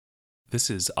This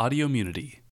is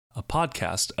Audiomunity, a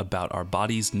podcast about our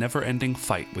body's never-ending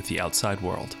fight with the outside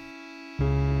world.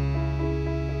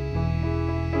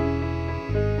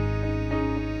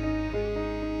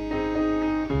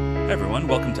 Hey everyone,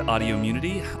 welcome to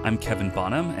Audiomunity. I'm Kevin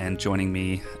Bonham, and joining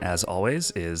me, as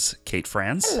always, is Kate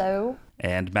Franz. Hello.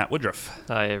 And Matt Woodruff.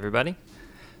 Hi, everybody.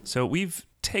 So we've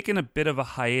taken a bit of a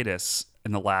hiatus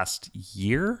in the last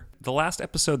year. The last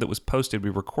episode that was posted, we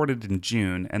recorded in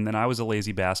June, and then I was a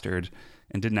lazy bastard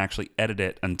and didn't actually edit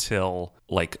it until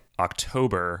like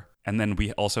October. And then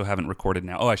we also haven't recorded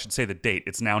now. Oh, I should say the date.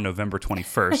 It's now November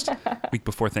 21st, week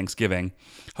before Thanksgiving.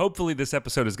 Hopefully this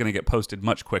episode is going to get posted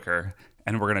much quicker,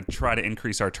 and we're going to try to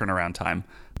increase our turnaround time.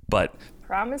 But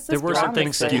promises, there were some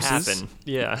things that Excuses. happen.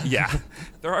 Yeah. yeah,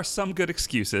 there are some good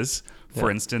excuses. For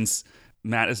instance,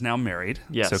 Matt is now married.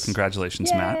 Yes. So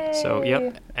congratulations, Yay. Matt. So,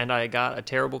 yep. And I got a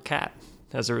terrible cat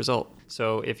as a result.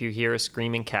 So if you hear a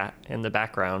screaming cat in the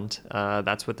background,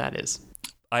 that's what that is.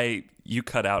 You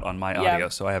cut out on my audio,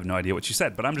 so I have no idea what you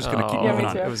said, but I'm just going to keep Yeah, moving me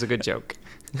on. too. It was a good joke.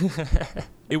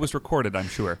 It was recorded, I'm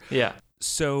sure. Yeah.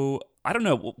 So, I don't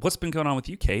know. What's been going on with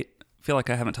you, Kate? I feel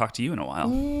like I haven't talked to you in a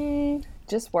while.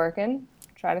 Just working,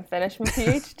 trying to finish my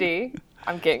PhD.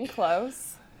 I'm getting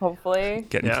close, hopefully.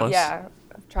 Getting Yeah. close? Yeah,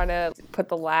 I'm trying to put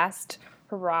the last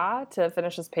hurrah to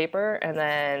finish this paper and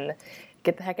then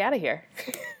get the heck out of here.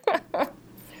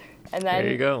 And then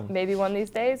There you go. maybe one of these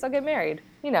days I'll get married.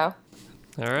 You know.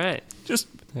 All right. Just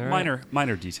All right.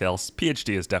 minor details.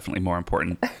 PhD is definitely more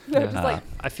important. Just like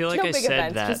I feel like no I big said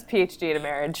events, that. just PhD and a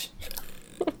marriage.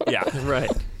 Yeah. Right.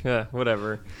 Yeah,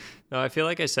 whatever. No, I feel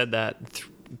like I said that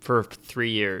for 3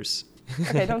 years.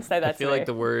 Okay, don't say that I feel to me. like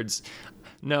the words...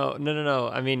 No.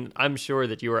 I mean, I'm sure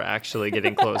that you were actually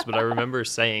getting close, but I remember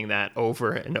saying that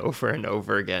over and over and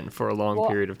over again for a long Well-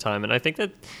 period of time. And I think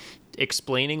that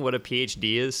explaining what a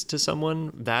PhD is to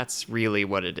someone, that's really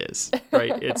what it is,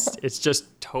 right? It's just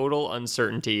total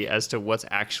uncertainty as to what's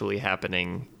actually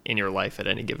happening in your life at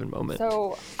any given moment.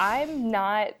 So I'm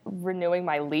not renewing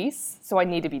my lease, so I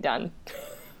need to be done.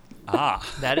 Ah.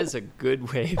 That is a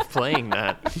good way of playing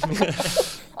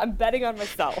that. I'm betting on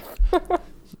myself.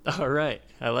 All right.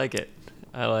 I like it.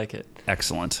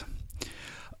 Excellent.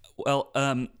 Well,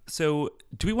 so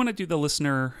do we want to do the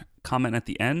listener comment at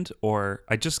the end, or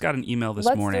I just got an email this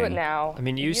Let's morning. do it now. I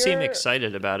mean, you seem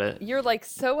excited about it. You're like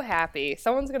so happy.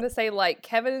 Someone's gonna say like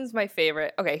Kevin's my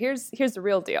favorite. Okay, here's the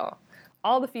real deal.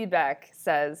 All the feedback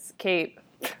says, Kate,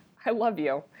 I love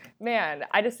you. Man,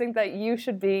 I just think that you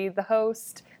should be the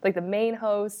host, like the main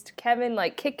host. Kevin,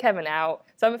 like kick Kevin out.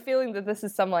 So I have a feeling that this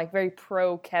is some like very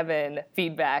pro Kevin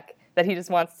feedback that he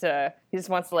just wants to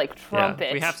like trumpet.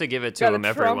 Yeah, we have to give it to Gotta him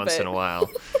every once in a trumpet.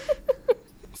 while.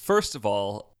 First of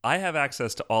all, I have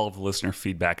access to all of the listener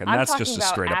feedback, and I'm that's talking just a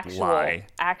about straight up lie.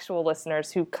 actual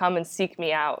listeners who come and seek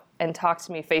me out and talk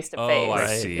to me face to Oh, face. I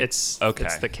Right? see. It's Okay.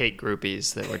 the Kate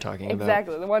groupies that we're talking about.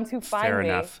 Exactly, the ones who find Fair me,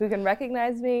 enough. who can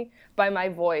recognize me by my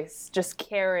voice, just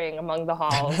carrying among the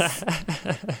halls.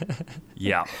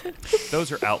 Yeah,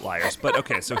 those are outliers. But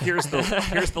okay, so here's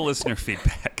the listener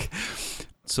feedback.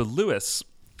 So Lewis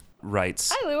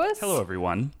writes, Hi, Lewis. Hello,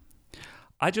 everyone.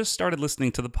 I just started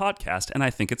listening to the podcast, and I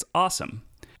think it's awesome.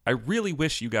 I really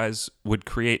wish you guys would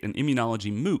create an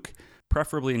immunology MOOC,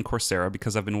 preferably in Coursera,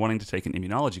 because I've been wanting to take an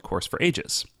immunology course for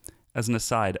ages. As an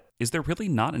aside, is there really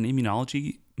not an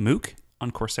immunology MOOC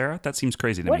on Coursera? That seems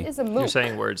crazy to What me. is a You're MOOC?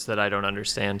 saying words that I don't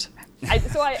understand. A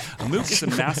MOOC is a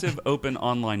massive open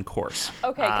online course.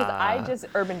 Okay, because I just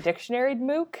Urban Dictionary'd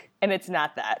MOOC, and it's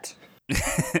not that.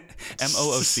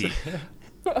 MOOC.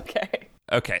 Okay.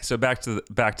 Okay, so back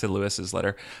to Lewis's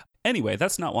letter. Anyway,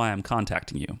 that's not why I'm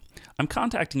contacting you. I'm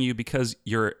contacting you because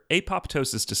your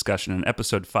apoptosis discussion in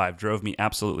episode 5 drove me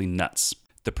absolutely nuts.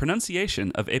 The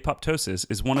pronunciation of apoptosis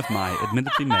is one of my,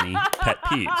 admittedly many, pet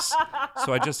peeves.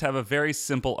 So I just have a very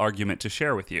simple argument to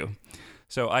share with you.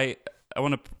 So I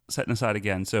want to set it aside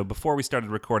again. So before we started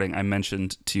recording, I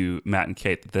mentioned to Matt and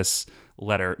Kate that this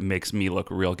letter makes me look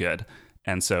real good.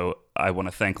 And so I want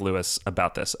to thank Lewis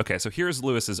about this. Okay, so here's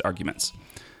Lewis's arguments.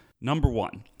 Number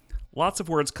 1, lots of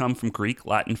words come from Greek,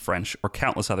 Latin, French, or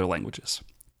countless other languages.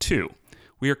 2,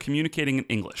 we are communicating in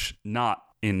English, not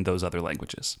in those other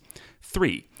languages.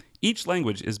 3, each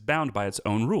language is bound by its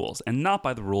own rules and not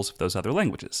by the rules of those other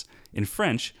languages. In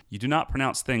French, you do not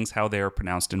pronounce things how they are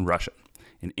pronounced in Russian.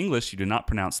 In English, you do not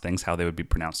pronounce things how they would be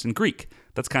pronounced in Greek.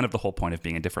 That's kind of the whole point of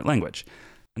being a different language.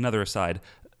 Another aside,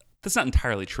 that's not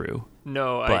entirely true.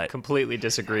 No, I But- completely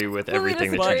disagree with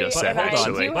everything that disagree, you just said, and I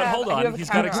actually. do But have- hold I do on, have a he's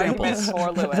got counter-argument examples.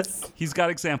 for Lewis. He's got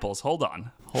examples. Hold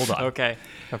on.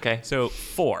 Okay. So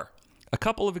 4, a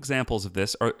couple of examples of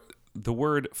this are the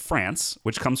word France,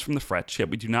 which comes from the French, yet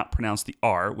we do not pronounce the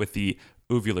R with the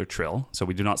uvular trill. So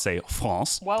we do not say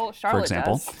France, Well, for Charlotte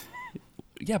example. does.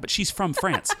 Yeah, but she's from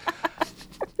France.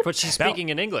 But she's speaking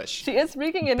in English. She is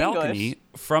speaking in Balcony, English.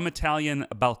 from Italian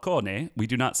balcone. We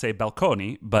do not say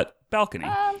balconi, but balcony.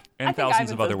 I And think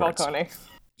thousands Ivan of other says words. balcony.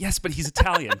 Yes, but he's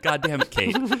Italian. God damn it,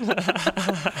 Kate.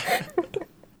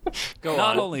 Go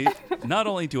Not on.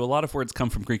 only do a lot of words come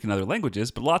from Greek and other languages,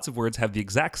 but lots of words have the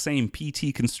exact same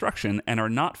PT construction and are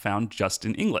not found just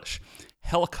in English.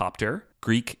 Helicopter,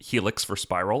 Greek helix for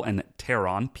spiral, and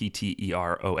pteron,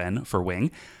 Pteron, for wing.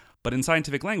 But in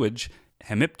scientific language,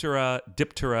 Hemiptera,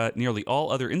 Diptera, nearly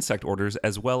all other insect orders,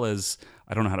 as well as,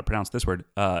 I don't know how to pronounce this word,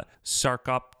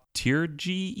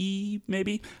 Sarcopterygii,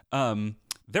 maybe?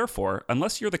 Therefore,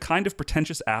 unless you're the kind of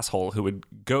pretentious asshole who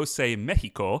would go say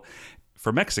Mexico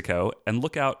for Mexico and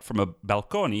look out from a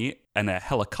balcony and a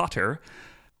helicopter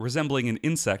resembling an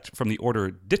insect from the order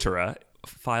Diptera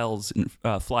flies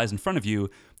in front of you,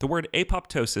 the word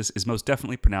apoptosis is most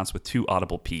definitely pronounced with two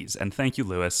audible P's. And thank you,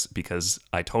 Lewis, because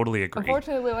I totally agree.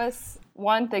 Unfortunately, Lewis,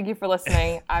 one, thank you for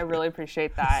listening. I really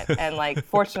appreciate that. And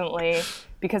fortunately,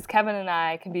 because Kevin and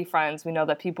I can be friends, we know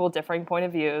that people with differing point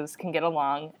of views can get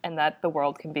along and that the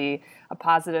world can be a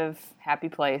positive, happy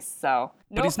place. So,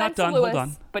 no he's not offense to done. Lewis, Hold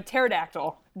on. but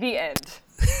pterodactyl, the end.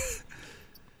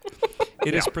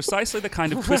 It is precisely the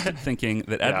kind of twisted thinking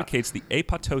that advocates the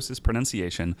apoptosis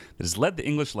pronunciation that has led the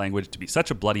English language to be such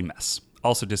a bloody mess.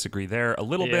 Also disagree there a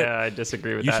little bit. Yeah, I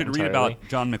disagree with You that should read entirely. about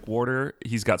John McWhorter.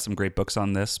 He's got some great books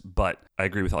on this, but I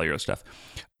agree with all your other stuff.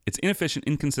 It's inefficient,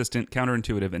 inconsistent,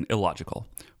 counterintuitive, and illogical.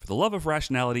 For the love of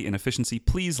rationality and efficiency,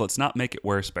 please let's not make it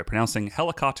worse by pronouncing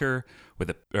helicopter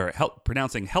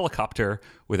pronouncing helicopter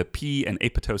with a P and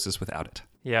apoptosis without it.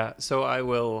 Yeah, so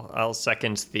I'll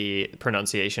second the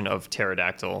pronunciation of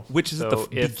pterodactyl. Which is so at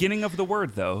the beginning of the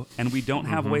word, though, and we don't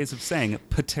have ways of saying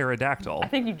pterodactyl. I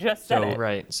think you just said it.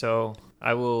 Right, so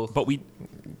I will But we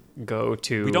go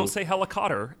to... don't say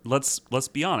helicopter. Let's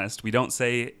be honest. We don't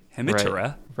say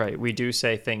hemiptera. Right, we do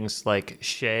say things like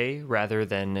chez rather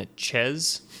than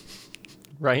ches,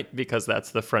 right? Because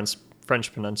that's the French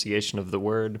pronunciation of the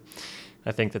word.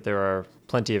 I think that there are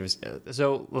plenty of...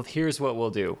 So here's what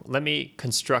we'll do. Let me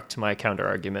construct my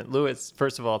counter-argument. Lewis,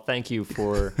 first of all, thank you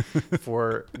for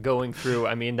going through.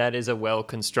 I mean, that is a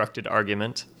well-constructed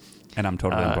argument. And I'm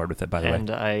totally on board with it, by the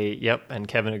way. And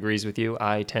Kevin agrees with you.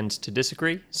 I tend to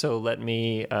disagree. So let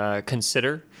me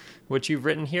consider what you've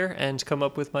written here and come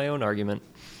up with my own argument.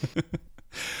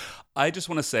 I just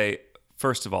want to say,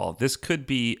 first of all, this could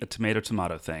be a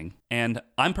tomato-tomato thing. And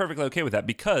I'm perfectly okay with that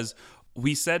because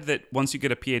we said that once you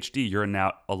get a PhD, you're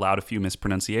now allowed a few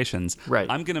mispronunciations. Right.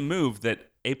 I'm going to move that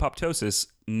apoptosis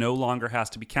no longer has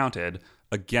to be counted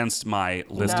against my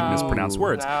list of mispronounced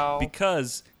words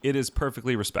because it is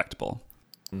perfectly respectable.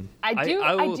 I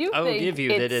will think give you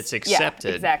that it's Yeah,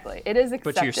 accepted. exactly. It is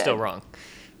accepted. But you're still wrong.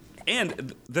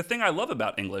 And the thing I love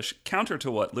about English, counter to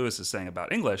what Lewis is saying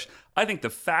about English, I think the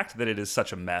fact that it is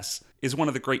such a mess is one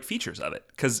of the great features of it,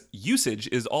 because usage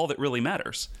is all that really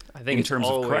matters. I think in it's terms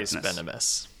of always correctness. been a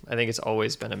mess. I think it's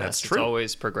always been a mess. That's It's true.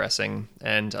 always progressing.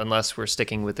 And unless we're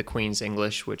sticking with the Queen's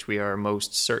English, which we are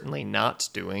most certainly not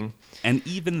doing. And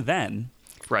even then,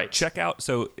 Right. check out.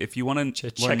 So if you want to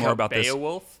Check learn more out about this,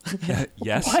 Beowulf.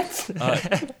 yes.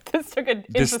 What? This took an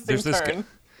there's interesting this turn.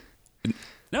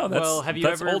 No, that's Well, have you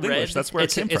that's ever old read? English. That's where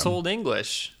it came It's from. Old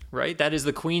English, right? That is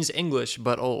the Queen's English,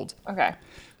 but old. Okay.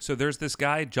 So there's this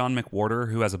guy, John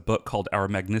McWhorter, who has a book called Our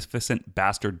Magnificent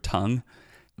Bastard Tongue.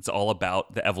 It's all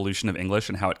about the evolution of English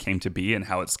and how it came to be and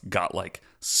how it's got like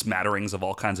smatterings of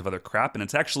all kinds of other crap. And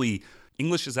it's actually,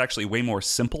 English is actually way more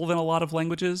simple than a lot of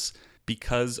languages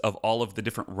because of all of the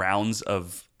different rounds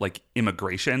of like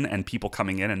immigration and people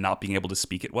coming in and not being able to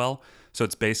speak it well. So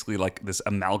it's basically like this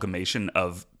amalgamation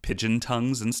of pigeon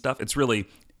tongues and stuff. It's a really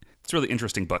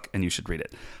interesting book and you should read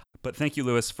it. But thank you,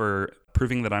 Lewis, for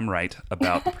proving that I'm right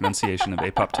about the pronunciation of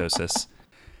apoptosis.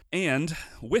 And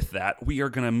with that, we are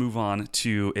going to move on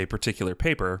to a particular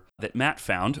paper that Matt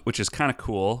found, which is kind of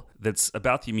cool, that's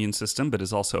about the immune system, but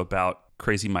is also about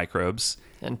crazy microbes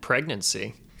And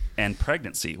pregnancy. and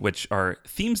pregnancy, which are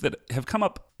themes that have come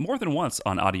up more than once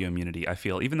on Audio Immunity, I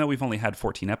feel, even though we've only had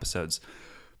 14 episodes.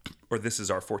 Or this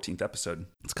is our 14th episode.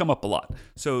 It's come up a lot.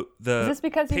 So the Is this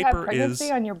because you have paper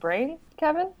pregnancy on your brain,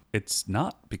 Kevin? It's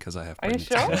not because I have Are you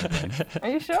pregnancy sure? on my brain. Are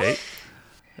you sure? Kate,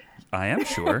 I am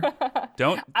sure.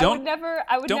 Don't I would never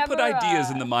put ideas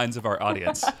in the minds of our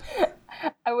audience.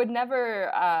 I would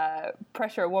never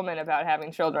pressure a woman about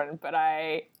having children, but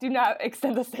I do not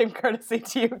extend the same courtesy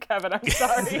to you, Kevin. I'm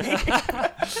sorry.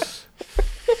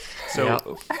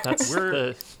 So That's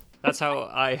That's how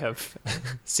I have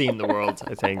seen the world,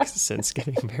 I think, since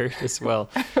getting married as well.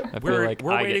 I feel We're like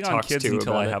we're I waiting get on talked kids to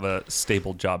until I about have a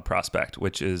stable job prospect,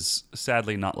 which is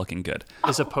sadly not looking good. it.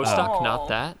 Is a postdoc Oh. not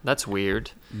that? That's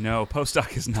weird. No,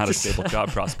 postdoc is not a stable job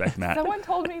prospect, Matt. Someone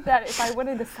told me that if I went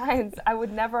into science, I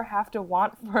would never have to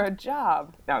want for a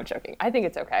job. No, I'm joking. I think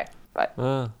it's okay, but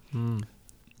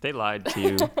They lied to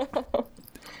you.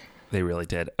 They really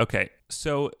did. Okay,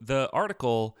 so the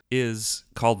article is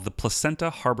called "The Placenta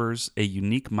Harbors a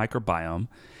Unique Microbiome,"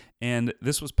 and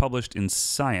this was published in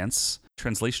Science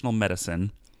Translational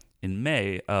Medicine in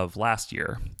May of last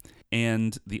year.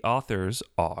 And the authors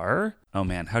are, oh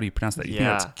man, how do you pronounce that? You think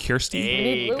Yeah. that's Kirsty?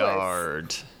 need Lewis.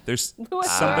 Agard. There's Lewis,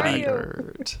 somebody. where are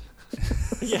you? Agard.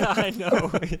 Yeah, I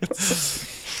know.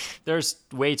 There's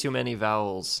way too many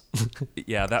vowels.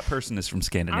 Yeah, that person is from I'm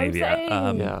Scandinavia.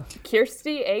 saying Yeah.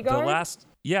 Kirsty Agard.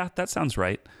 Yeah, that sounds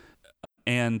right.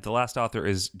 And the last author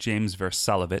is James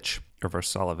Versalovic.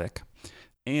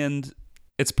 And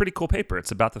it's a pretty cool paper.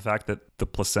 It's about the fact that the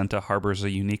placenta harbors a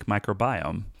unique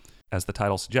microbiome, as the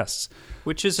title suggests.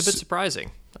 Which is a bit surprising,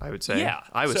 I would say.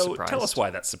 I was so surprised. tell us why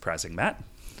that's surprising, Matt.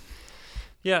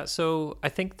 Yeah, so I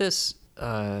think this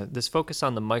focus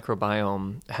on the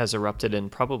microbiome has erupted in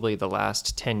probably the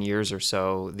last 10 years or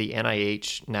so. The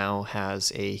NIH now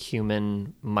has a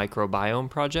human microbiome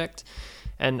project.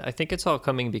 And I think it's all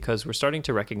coming because we're starting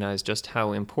to recognize just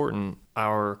how important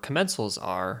our commensals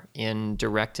are in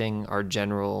directing our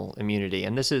general immunity.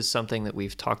 And this is something that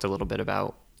we've talked a little bit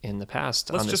about in the past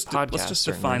on this podcast. Let's just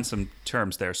certainly. define some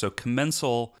terms there. So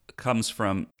commensal comes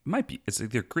from, it's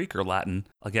either Greek or Latin.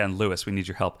 Again, Lewis, we need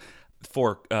your help.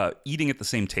 For eating at the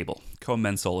same table.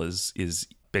 Commensal is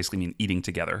basically mean eating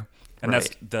together. And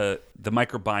Right. that's the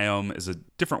microbiome is a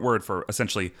different word for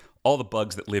essentially all the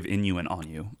bugs that live in you and on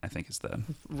you, I think is the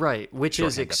Right, which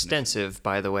is shorthand definition. extensive,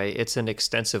 by the way. It's an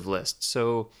extensive list.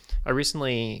 So I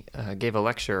recently gave a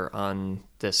lecture on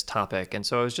this topic, and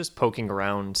so I was just poking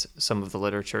around some of the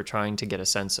literature, trying to get a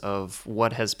sense of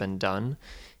what has been done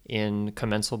in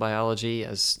commensal biology,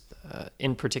 as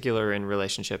in particular in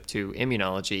relationship to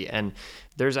immunology. And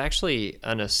there's actually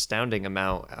an astounding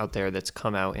amount out there that's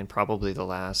come out in probably the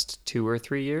last 2 or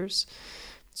 3 years.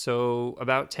 So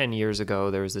about 10 years ago,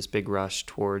 there was this big rush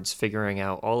towards figuring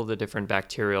out all of the different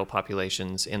bacterial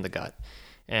populations in the gut.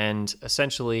 And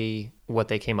essentially what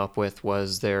they came up with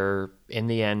was there, in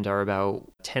the end, are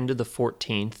about 10 to the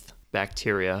 14th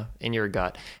bacteria in your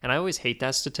gut. And I always hate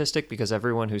that statistic because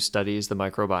everyone who studies the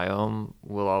microbiome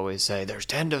will always say there's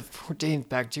 10 to 14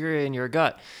 bacteria in your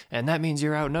gut, and that means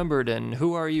you're outnumbered, and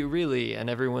who are you really? And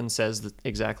everyone says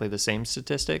exactly the same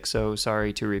statistic, so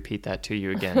sorry to repeat that to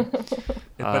you again.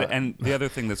 and the other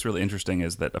thing that's really interesting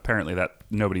is that apparently that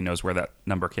nobody knows where that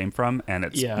number came from, and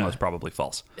it's Yeah. most probably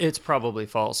false. It's probably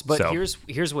false, but So-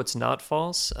 here's what's not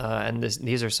false, and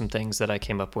these are some things that I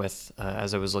came up with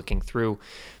as I was looking through.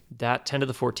 That 10 to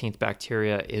the 14th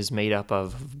bacteria is made up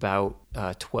of about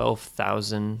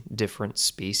 12,000 different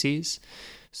species.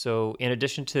 So in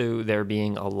addition to there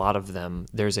being a lot of them,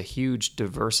 there's a huge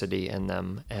diversity in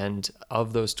them. And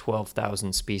of those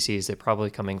 12,000 species, they're probably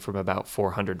coming from about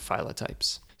 400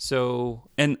 phylotypes. So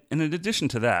And in addition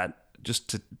to that, just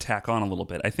to tack on a little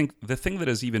bit, I think the thing that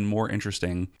is even more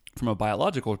interesting from a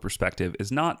biological perspective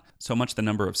is not so much the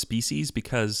number of species,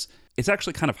 because it's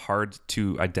actually kind of hard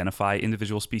to identify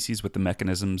individual species with the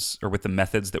mechanisms or with the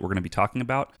methods that we're going to be talking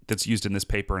about that's used in this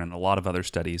paper and in a lot of other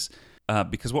studies.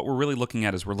 Because what we're really looking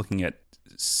at is we're looking at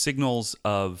signals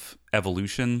of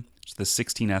evolution, the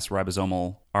 16S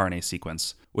ribosomal RNA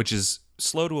sequence, which is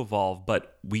slow to evolve,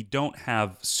 but we don't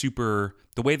have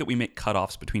the way that we make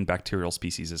cutoffs between bacterial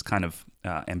species is kind of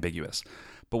ambiguous.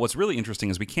 But what's really interesting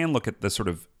is we can look at the sort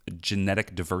of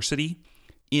genetic diversity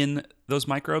in those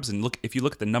microbes, and if you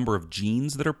look at the number of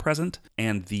genes that are present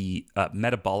and the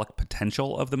metabolic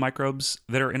potential of the microbes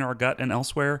that are in our gut and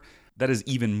elsewhere, that is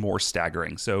even more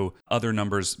staggering. So other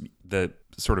numbers, the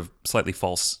sort of slightly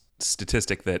false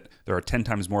statistic that there are 10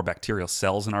 times more bacterial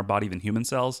cells in our body than human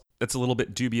cells, that's a little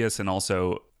bit dubious, and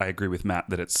also I agree with Matt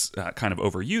that it's kind of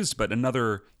overused. But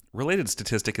another related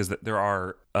statistic is that there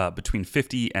are between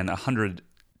 50 and 100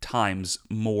 times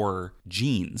more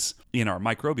genes in our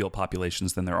microbial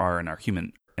populations than there are in our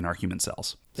human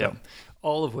cells. So, yeah.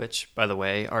 All of which, by the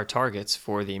way, are targets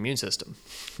for the immune system,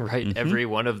 right? Mm-hmm. Every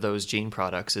one of those gene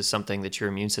products is something that your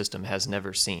immune system has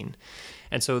never seen.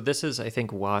 And so this is, I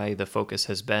think, why the focus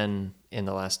has been in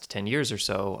the last 10 years or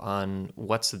so on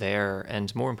what's there,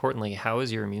 and more importantly, how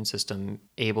is your immune system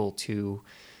able to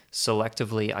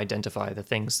selectively identify the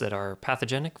things that are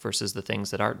pathogenic versus the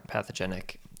things that aren't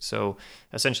pathogenic. So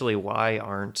essentially, why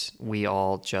aren't we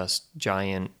all just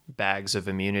giant bags of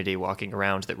immunity walking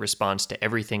around that responds to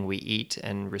everything we eat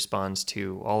and responds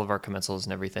to all of our commensals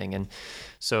and everything? And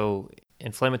so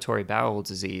inflammatory bowel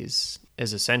disease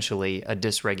is essentially a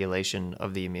dysregulation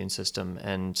of the immune system.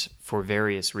 And for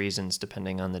various reasons,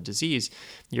 depending on the disease,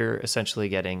 you're essentially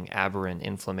getting aberrant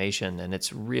inflammation. And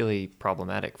it's really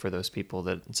problematic for those people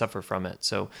that suffer from it.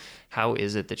 So how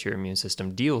is it that your immune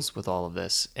system deals with all of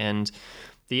this? And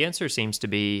the answer seems to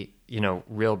be,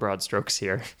 real broad strokes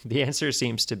here. The answer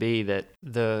seems to be that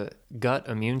the gut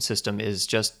immune system is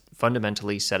just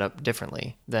fundamentally set up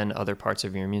differently than other parts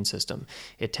of your immune system.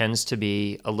 It tends to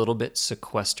be a little bit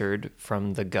sequestered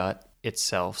from the gut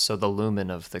itself, so the lumen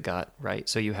of the gut, right?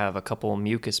 So you have a couple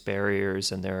mucus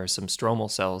barriers, and there are some stromal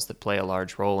cells that play a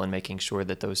large role in making sure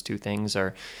that those two things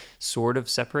are sort of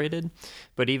separated.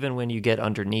 But even when you get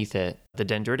underneath it, the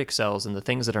dendritic cells and the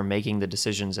things that are making the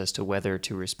decisions as to whether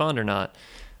to respond or not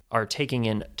are taking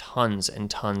in tons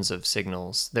and tons of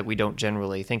signals that we don't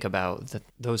generally think about. That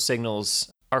those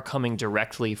signals are coming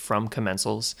directly from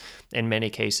commensals in many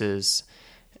cases,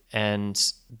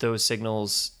 and those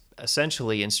signals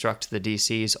essentially instruct the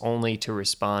DCs only to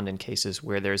respond in cases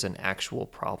where there's an actual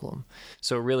problem.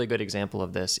 So a really good example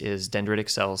of this is dendritic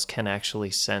cells can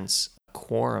actually sense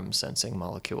quorum sensing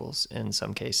molecules in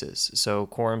some cases. So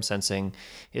quorum sensing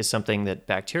is something that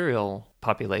bacterial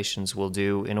populations will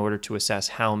do in order to assess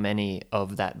how many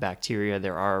of that bacteria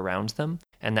there are around them,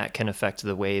 and that can affect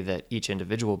the way that each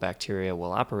individual bacteria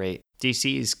will operate.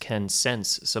 DCs can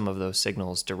sense some of those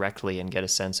signals directly and get a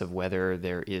sense of whether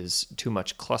there is too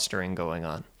much clustering going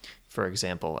on, for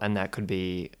example, and that could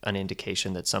be an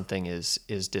indication that something is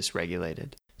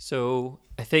dysregulated. So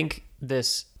I think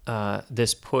this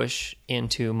push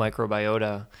into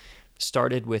microbiota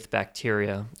started with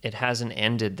bacteria. It hasn't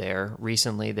ended there.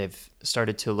 Recently, they've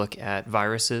started to look at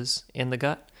viruses in the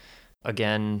gut.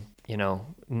 Again,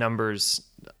 numbers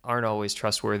aren't always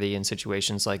trustworthy in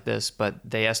situations like this, but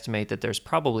they estimate that there's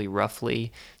probably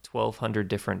roughly 1,200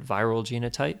 different viral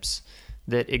genotypes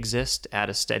that exist at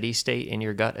a steady state in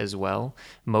your gut as well.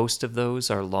 Most of those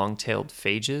are long-tailed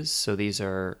phages, so these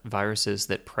are viruses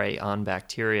that prey on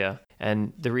bacteria.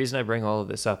 And the reason I bring all of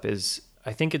this up is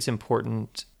I think it's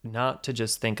important not to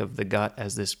just think of the gut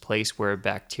as this place where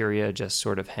bacteria just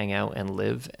sort of hang out and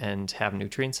live and have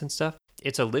nutrients and stuff.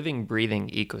 It's a living, breathing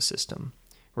ecosystem,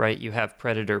 right? You have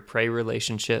predator-prey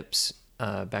relationships,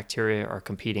 bacteria are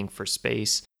competing for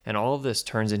space, and all of this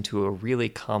turns into a really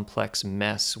complex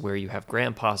mess where you have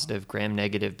gram-positive,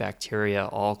 gram-negative bacteria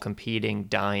all competing,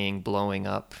 dying, blowing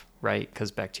up, right?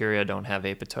 Because bacteria don't have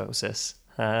apoptosis.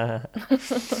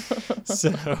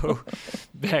 So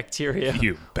bacteria,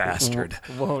 you bastard,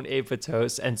 won't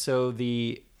apoptose. And so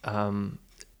the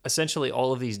essentially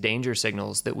all of these danger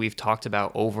signals that we've talked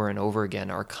about over and over again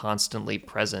are constantly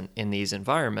present in these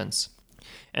environments.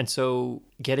 And so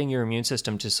getting your immune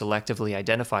system to selectively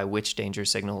identify which danger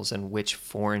signals and which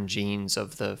foreign genes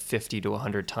of the 50 to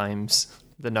 100 times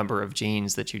the number of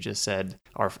genes that you just said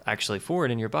are actually foreign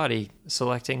in your body,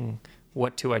 selecting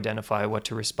what to identify, what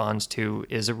to respond to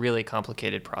is a really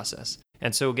complicated process.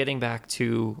 And so getting back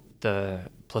to the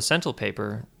placental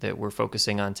paper that we're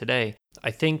focusing on today,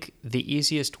 I think the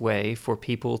easiest way for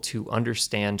people to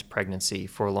understand pregnancy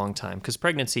for a long time, because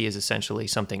pregnancy is essentially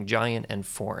something giant and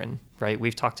foreign, right?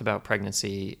 We've talked about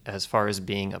pregnancy as far as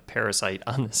being a parasite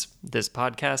on this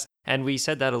podcast, and we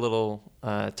said that a little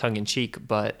tongue-in-cheek,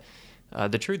 but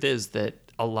the truth is that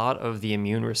a lot of the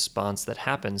immune response that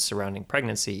happens surrounding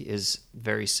pregnancy is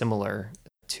very similar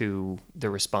to the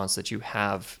response that you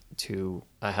have to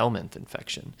a helminth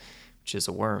infection, which is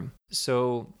a worm.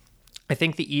 So I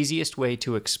think the easiest way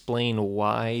to explain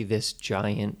why this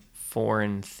giant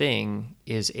foreign thing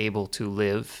is able to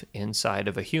live inside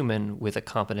of a human with a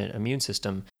competent immune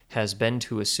system has been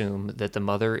to assume that the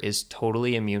mother is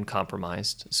totally immune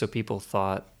compromised. So people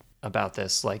thought about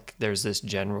this like there's this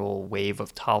general wave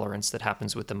of tolerance that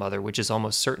happens with the mother, which is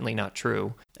almost certainly not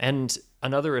true. And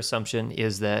another assumption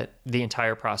is that the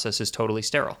entire process is totally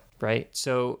sterile, right?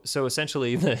 So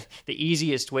essentially the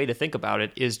easiest way to think about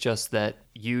it is just that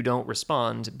you don't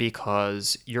respond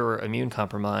because you're immune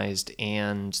compromised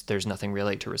and there's nothing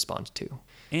really to respond to.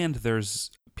 And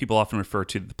people often refer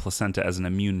to the placenta as an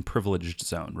immune privileged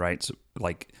zone, right? So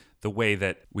like the way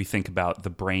that we think about the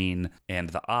brain and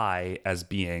the eye as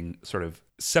being sort of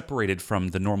separated from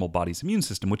the normal body's immune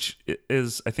system, which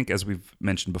is, I think, as we've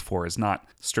mentioned before, is not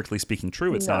strictly speaking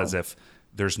true. It's not as if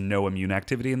there's no immune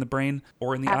activity in the brain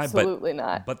or in the eye, Absolutely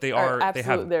not. But they Absolutely, they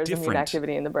have there's different immune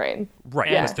activity in the brain.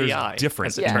 Right, Yeah. yes, there's the eye,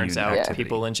 different as it turns immune out, activity.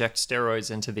 people inject steroids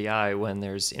into the eye when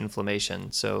there's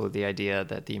inflammation. So the idea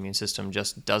that the immune system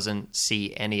just doesn't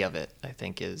see any of it, I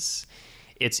think, it's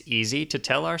easy to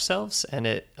tell ourselves, and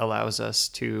it allows us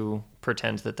to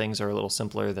pretend that things are a little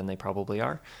simpler than they probably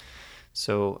are.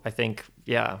 So I think,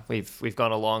 yeah, we've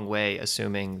gone a long way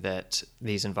assuming that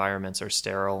these environments are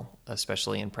sterile,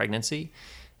 especially in pregnancy.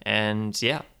 And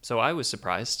yeah, so I was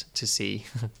surprised to see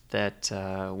that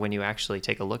when you actually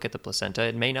take a look at the placenta,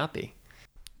 it may not be.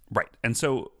 Right. And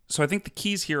so I think the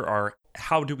keys here are,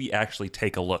 how do we actually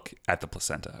take a look at the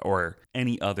placenta or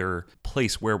any other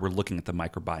place where we're looking at the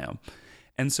microbiome?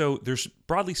 And so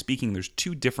broadly speaking, there's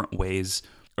two different ways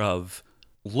of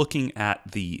looking at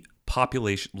the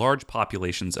large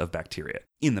populations of bacteria.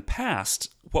 In the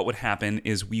past, what would happen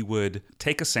is we would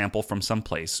take a sample from some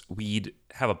place. We'd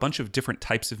have a bunch of different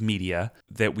types of media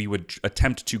that we would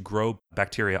attempt to grow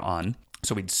bacteria on.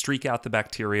 So we'd streak out the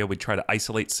bacteria, we'd try to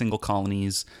isolate single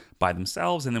colonies by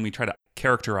themselves, and then we try to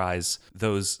characterize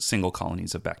those single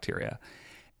colonies of bacteria.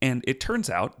 And it turns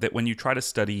out that when you try to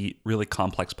study really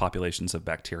complex populations of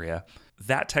bacteria,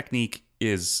 that technique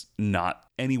is not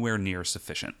anywhere near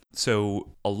sufficient.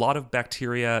 So a lot of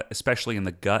bacteria, especially in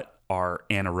the gut, are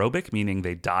anaerobic, meaning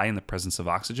they die in the presence of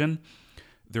oxygen.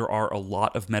 There are a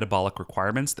lot of metabolic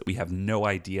requirements that we have no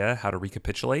idea how to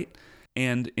recapitulate.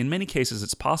 And in many cases,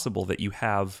 it's possible that you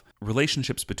have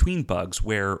relationships between bugs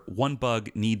where one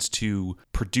bug needs to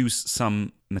produce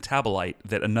some metabolite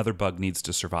that another bug needs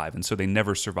to survive. And so they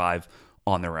never survive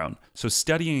on their own. So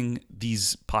studying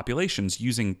these populations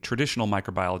using traditional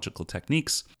microbiological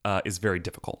techniques is very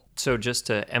difficult. So just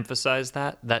to emphasize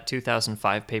that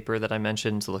 2005 paper that I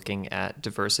mentioned looking at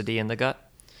diversity in the gut,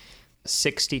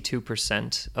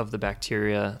 62% of the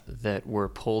bacteria that were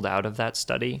pulled out of that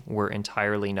study were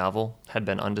entirely novel, had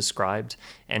been undescribed,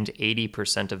 and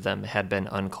 80% of them had been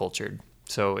uncultured.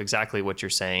 So exactly what you're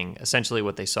saying. Essentially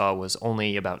what they saw was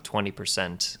only about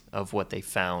 20% of what they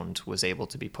found was able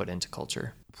to be put into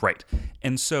culture. Right.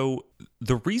 And so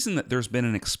the reason that there's been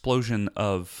an explosion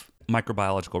of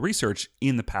microbiological research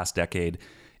in the past decade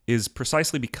is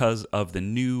precisely because of the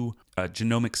new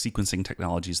genomic sequencing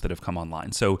technologies that have come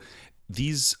online. So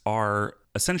these are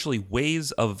essentially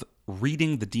ways of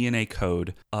reading the DNA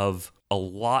code of a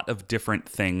lot of different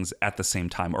things at the same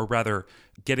time, or rather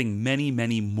getting many,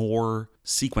 many more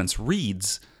sequence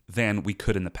reads than we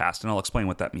could in the past. And I'll explain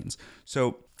what that means.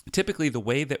 So typically the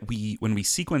way that when we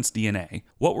sequence DNA,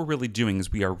 what we're really doing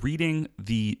is we are reading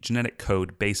the genetic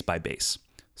code base by base.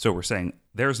 So we're saying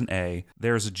there's an A,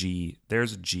 there's a G,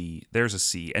 there's a G, there's a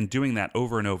C, and doing that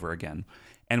over and over again.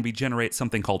 And we generate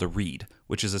something called a read,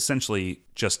 which is essentially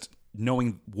just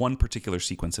knowing one particular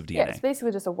sequence of DNA. Yeah, it's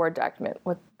basically just a Word document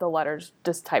with the letters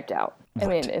just typed out. Right. I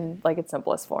mean, in like its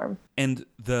simplest form. And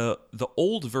the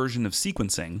old version of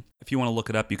sequencing, if you want to look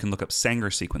it up, you can look up Sanger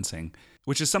sequencing,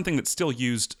 which is something that's still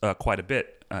used quite a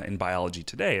bit in biology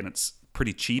today. And it's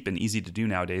pretty cheap and easy to do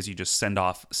nowadays. You just send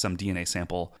off some DNA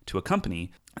sample to a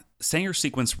company. Sanger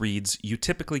sequence reads, you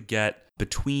typically get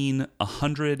between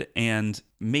 100 and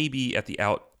maybe at the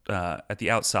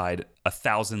outside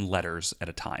 1,000 letters at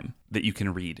a time that you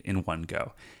can read in one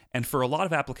go. And for a lot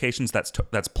of applications, that's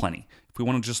plenty. If we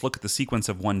want to just look at the sequence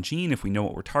of one gene, if we know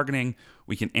what we're targeting,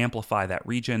 we can amplify that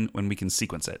region when we can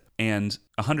sequence it. And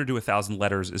 100 to 1,000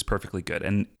 letters is perfectly good.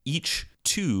 And each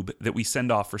tube that we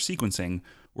send off for sequencing,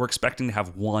 we're expecting to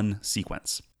have one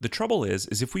sequence. The trouble is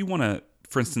if we want to,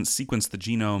 for instance, sequence the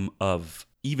genome of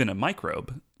even a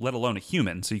microbe, let alone a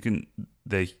human,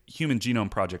 the Human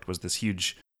Genome Project was this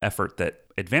huge effort that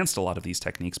advanced a lot of these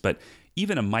techniques, but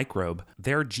even a microbe,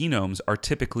 their genomes are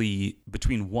typically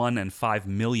between 1 and 5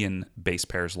 million base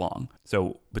pairs long.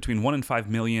 So between 1 and 5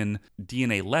 million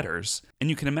DNA letters, and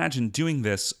you can imagine doing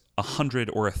this 100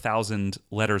 or 1,000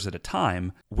 letters at a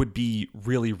time would be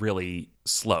really, really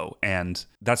slow. And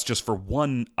that's just for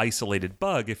one isolated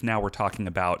bug. If now we're talking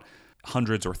about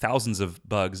hundreds or thousands of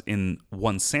bugs in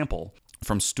one sample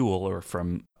from stool or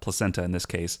from placenta in this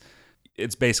case,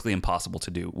 it's basically impossible to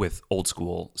do with old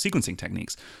school sequencing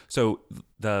techniques. So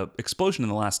the explosion in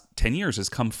the last 10 years has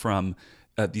come from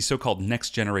these so-called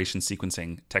next generation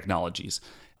sequencing technologies,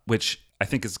 which I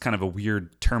think is kind of a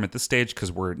weird term at this stage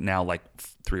because we're now like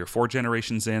 3 or 4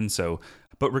 generations in.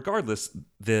 But regardless,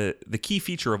 the key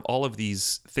feature of all of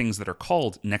these things that are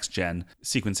called next-gen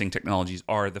sequencing technologies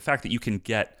are the fact that you can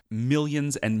get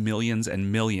millions and millions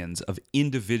and millions of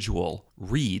individual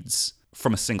reads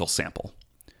from a single sample.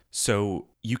 So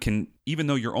you can, even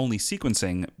though you're only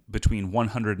sequencing between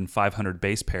 100 and 500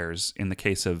 base pairs in the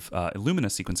case of Illumina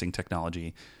sequencing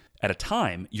technology at a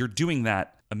time, you're doing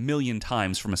that 1 million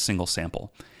times from a single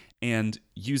sample. And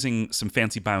using some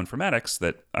fancy bioinformatics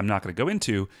that I'm not going to go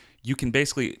into, you can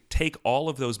basically take all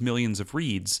of those millions of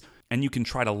reads and you can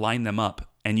try to line them up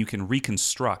and you can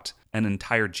reconstruct an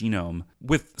entire genome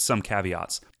with some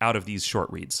caveats out of these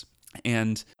short reads.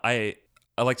 And I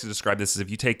like to describe this as if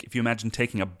you imagine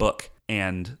taking a book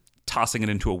and tossing it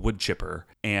into a wood chipper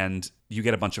and you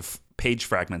get a bunch of page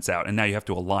fragments out and now you have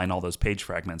to align all those page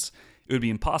fragments. It would be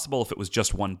impossible if it was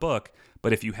just one book,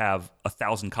 but if you have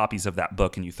 1,000 copies of that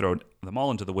book and you throw them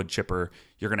all into the wood chipper,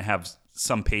 you're going to have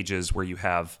some pages where you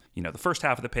have, the first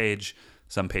half of the page,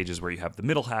 some pages where you have the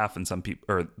middle half and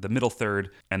or the middle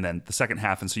third, and then the second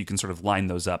half. And so you can sort of line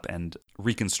those up and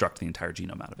reconstruct the entire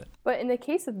genome out of it. But in the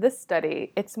case of this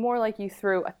study, it's more like you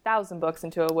threw 1,000 books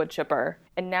into a wood chipper,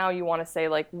 and now you want to say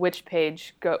which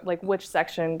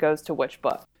section goes to which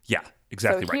book. Yeah,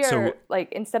 exactly so right. So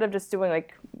instead of just doing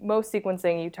most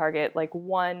sequencing, you target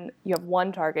you have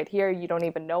one target. Here, you don't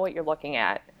even know what you're looking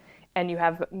at, and you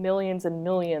have millions and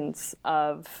millions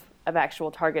of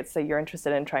actual targets that you're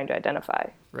interested in trying to identify.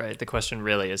 Right. The question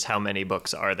really is how many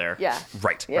books are there? Yeah.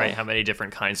 Right. Yeah. Right. How many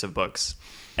different kinds of books?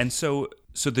 And so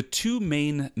the two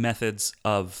main methods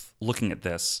of looking at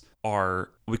this are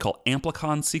what we call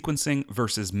amplicon sequencing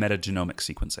versus metagenomic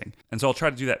sequencing. And so I'll try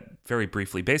to do that very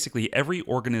briefly. Basically, every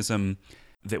organism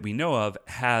that we know of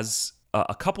has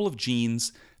a couple of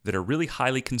genes that are really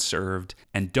highly conserved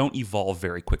and don't evolve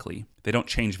very quickly. They don't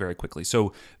change very quickly.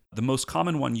 So the most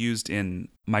common one used in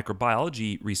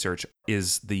microbiology research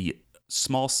is the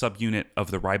small subunit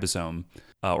of the ribosome,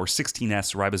 or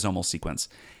 16S ribosomal sequence.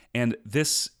 And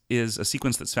this is a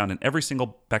sequence that's found in every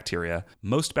single bacteria.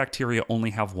 Most bacteria only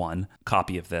have one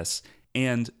copy of this.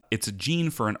 And it's a gene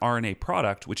for an RNA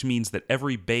product, which means that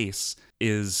every base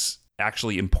is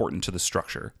actually important to the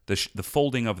structure. The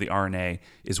folding of the RNA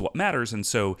is what matters. And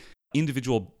so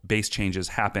individual base changes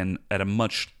happen at a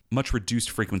much reduced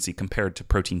frequency compared to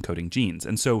protein coding genes.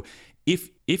 And so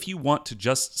if you want to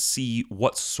just see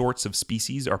what sorts of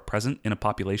species are present in a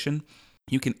population,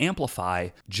 you can amplify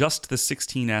just the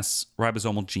 16S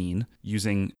ribosomal gene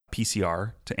using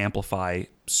PCR to amplify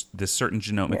this certain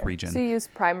genomic region. So you use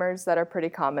primers that are pretty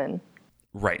common.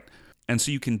 Right. And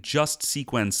so you can just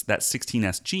sequence that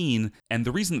 16S gene. And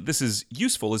the reason that this is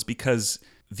useful is because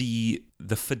the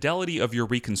fidelity of your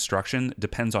reconstruction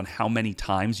depends on how many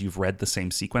times you've read the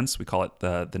same sequence. We call it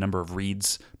the number of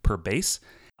reads per base,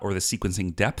 or the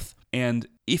sequencing depth. And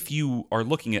if you are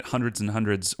looking at hundreds and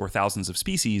hundreds or thousands of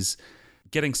species,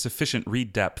 getting sufficient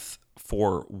read depth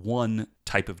for one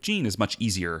type of gene is much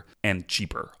easier and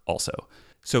cheaper also.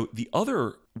 So the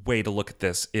other way to look at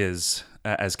this is,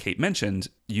 as Kate mentioned,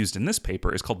 used in this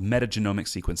paper, is called metagenomic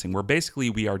sequencing, where basically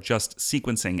we are just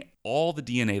sequencing all the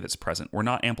DNA that's present. We're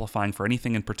not amplifying for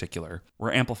anything in particular.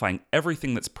 We're amplifying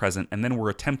everything that's present, and then we're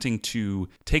attempting to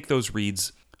take those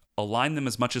reads, align them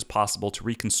as much as possible to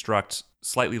reconstruct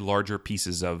slightly larger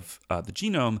pieces of the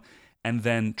genome, and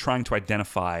then trying to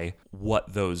identify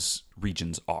what those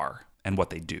regions are and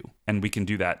what they do. And we can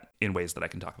do that in ways that I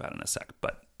can talk about in a sec.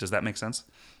 But does that make sense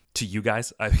to you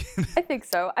guys? I think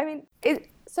so. I mean, is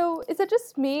it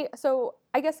just me? So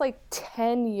I guess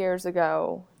 10 years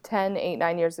ago, 8,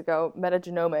 9 years ago,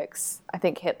 metagenomics, I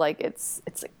think, hit its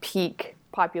peak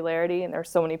popularity. And there's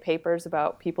so many papers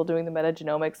about people doing the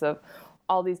metagenomics of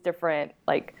all these different,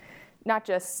 not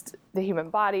just the human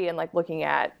body and looking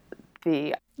at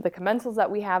the commensals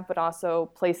that we have, but also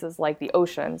places like the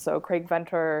ocean. So Craig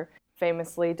Venter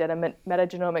famously did a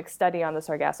metagenomic study on the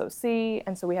Sargasso Sea,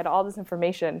 and so we had all this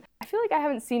information. I feel like I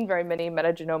haven't seen very many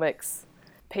metagenomics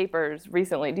papers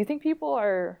recently. Do you think people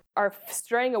are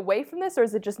straying away from this, or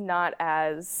is it just not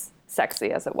as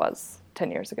sexy as it was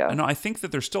 10 years ago? No, I think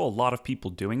that there's still a lot of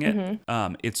people doing it.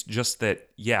 Mm-hmm. It's just that,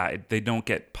 they don't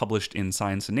get published in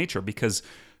Science and Nature, because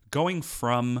going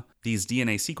from these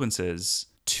DNA sequences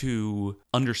to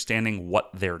understanding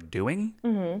what they're doing,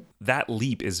 mm-hmm. that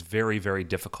leap is very, very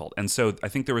difficult. And so I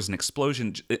think there was an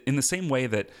explosion in the same way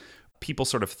that people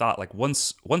sort of thought,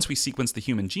 once we sequence the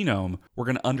human genome, we're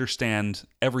going to understand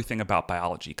everything about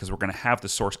biology because we're going to have the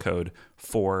source code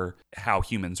for how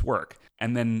humans work.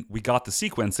 And then we got the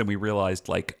sequence and we realized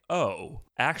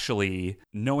actually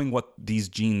knowing what these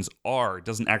genes are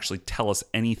doesn't actually tell us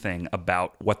anything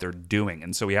about what they're doing.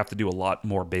 And so we have to do a lot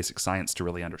more basic science to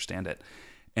really understand it.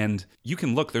 And you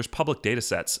can look, there's public data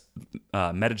sets,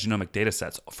 metagenomic data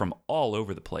sets from all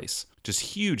over the place, just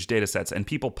huge data sets, and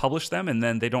people publish them and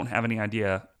then they don't have any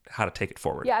idea how to take it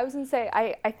forward. Yeah, I was going to say,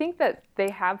 I think that they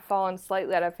have fallen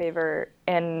slightly out of favor,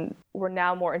 and we're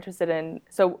now more interested in,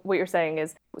 so what you're saying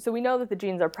is, so we know that the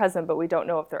genes are present, but we don't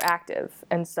know if they're active.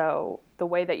 And so the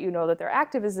way that you know that they're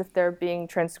active is if they're being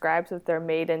transcribed, so if they're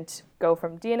made and go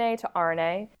from DNA to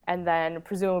RNA, and then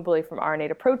presumably from RNA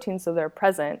to protein, so they're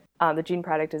present. The gene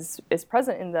product is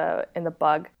present in the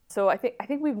bug. So I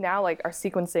think we've now, like, our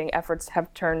sequencing efforts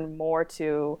have turned more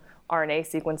to RNA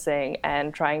sequencing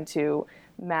and trying to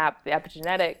map the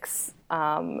epigenetics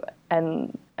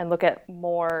and look at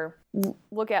more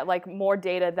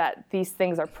data that these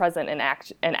things are present and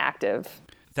active.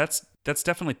 That's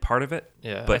definitely part of it.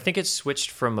 Yeah, but I think it's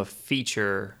switched from a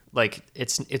feature, like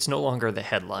it's no longer the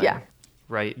headline. Yeah.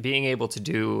 Right? Being able to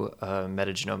do a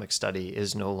metagenomic study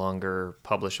is no longer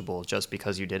publishable just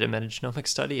because you did a metagenomic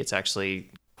study. It's actually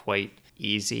quite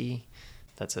easy.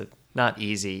 Not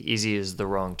easy. Easy is the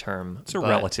wrong term. It's a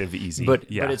relative easy. But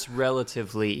it's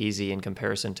relatively easy in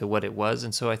comparison to what it was.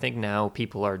 And so I think now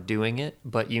people are doing it,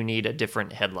 but you need a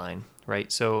different headline,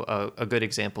 right? So a good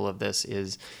example of this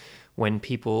is when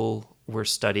people were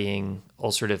studying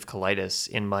ulcerative colitis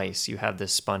in mice, you have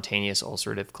this spontaneous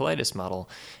ulcerative colitis model,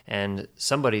 and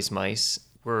somebody's mice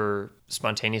were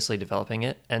spontaneously developing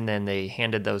it, and then they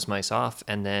handed those mice off,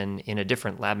 and then in a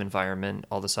different lab environment,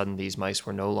 all of a sudden these mice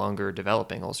were no longer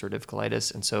developing ulcerative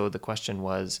colitis. And so the question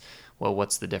was, well,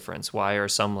 what's the difference? Why are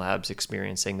some labs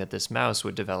experiencing that this mouse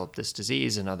would develop this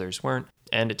disease and others weren't?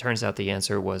 And it turns out the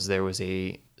answer was there was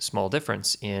a small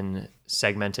difference in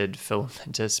segmented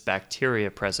filamentous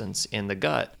bacteria presence in the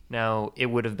gut. Now, it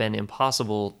would have been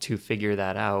impossible to figure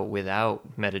that out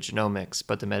without metagenomics,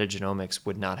 but the metagenomics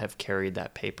would not have carried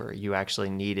that paper. You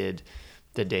actually needed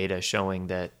the data showing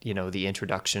that, the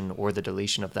introduction or the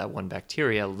deletion of that one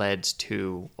bacteria led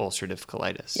to ulcerative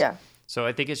colitis. Yeah. So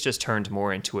I think it's just turned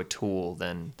more into a tool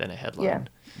than a headline. Yeah.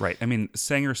 Right. I mean,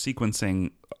 Sanger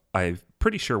sequencing, I'm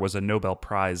pretty sure, was a Nobel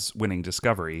Prize winning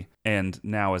discovery. And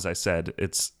now, as I said,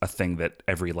 it's a thing that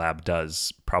every lab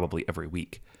does probably every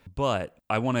week. But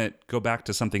I want to go back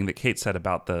to something that Kate said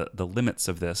about the limits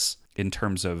of this in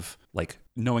terms of, like,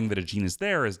 knowing that a gene is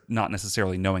there is not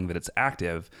necessarily knowing that it's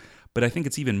active. But I think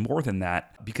it's even more than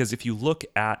that, because if you look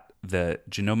at the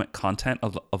genomic content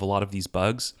of a lot of these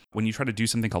bugs, when you try to do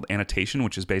something called annotation,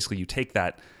 which is basically you take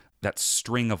that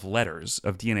string of letters,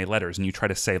 of DNA letters, and you try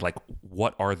to say, like,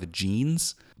 what are the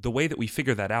genes? The way that we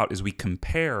figure that out is we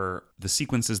compare the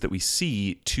sequences that we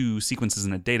see to sequences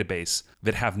in a database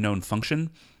that have known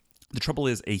function. The trouble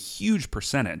is a huge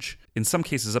percentage, in some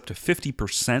cases up to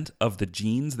 50% of the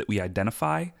genes that we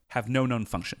identify have no known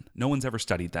function. No one's ever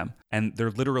studied them. And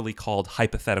they're literally called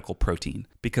hypothetical protein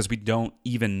because we don't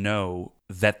even know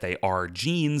that they are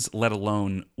genes, let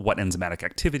alone what enzymatic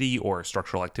activity or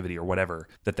structural activity or whatever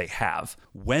that they have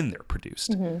when they're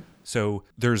produced. Mm-hmm. So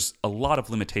there's a lot of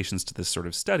limitations to this sort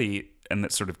of study, and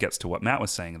that sort of gets to what Matt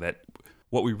was saying, that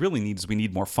what we really need is we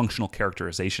need more functional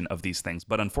characterization of these things.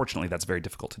 But unfortunately, that's very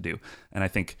difficult to do. And I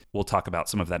think we'll talk about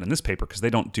some of that in this paper because they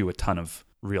don't do a ton of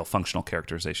real functional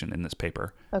characterization in this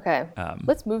paper. Okay.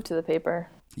 Let's move to the paper.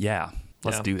 Yeah,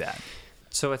 let's do that.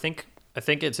 So I think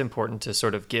it's important to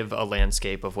sort of give a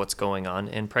landscape of what's going on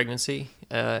in pregnancy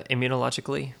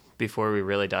immunologically before we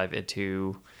really dive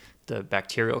into the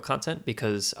bacterial content,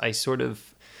 because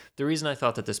the reason I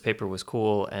thought that this paper was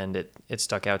cool and it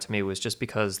stuck out to me was just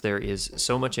because there is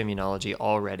so much immunology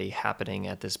already happening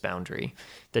at this boundary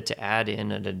that to add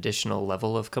in an additional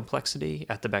level of complexity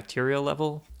at the bacterial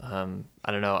level,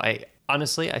 I don't know.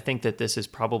 I think that this is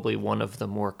probably one of the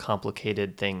more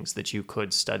complicated things that you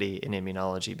could study in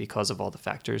immunology because of all the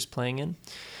factors playing in.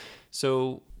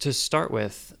 So to start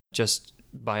with, just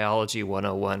biology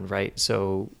 101, right?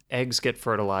 So eggs get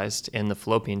fertilized in the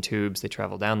fallopian tubes. They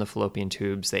travel down the fallopian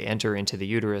tubes. They enter into the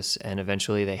uterus, and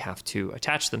eventually they have to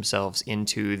attach themselves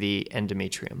into the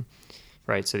endometrium,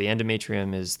 right? So the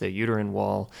endometrium is the uterine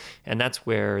wall, and that's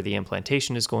where the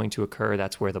implantation is going to occur.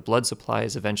 That's where the blood supply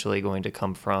is eventually going to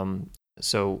come from.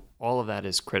 So all of that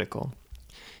is critical.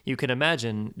 You can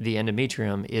imagine the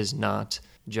endometrium is not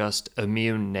just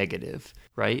immune negative,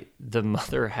 right? The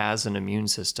mother has an immune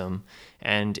system,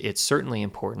 and it's certainly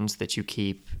important that you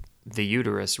keep the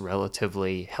uterus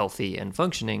relatively healthy and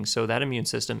functioning, so that immune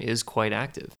system is quite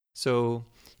active. So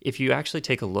if you actually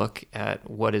take a look at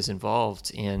what is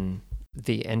involved in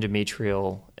the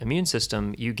endometrial immune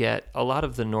system, you get a lot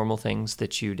of the normal things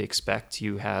that you'd expect.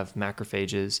 You have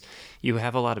macrophages, you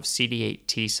have a lot of CD8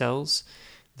 T cells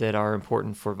that are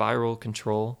important for viral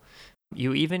control.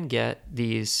 You even get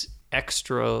these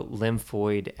extra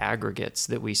lymphoid aggregates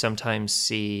that we sometimes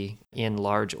see in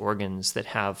large organs that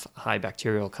have high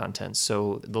bacterial content.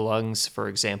 So the lungs, for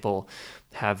example,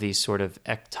 have these sort of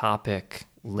ectopic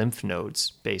lymph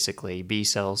nodes, basically B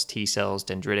cells, T cells,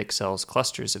 dendritic cells,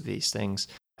 clusters of these things.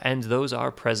 And those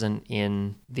are present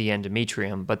in the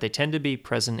endometrium, but they tend to be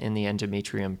present in the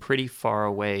endometrium pretty far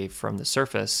away from the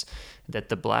surface that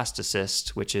the blastocyst,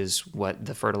 which is what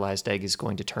the fertilized egg is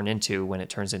going to turn into when it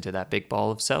turns into that big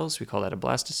ball of cells, we call that a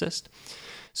blastocyst.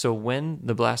 So when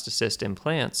the blastocyst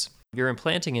implants, you're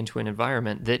implanting into an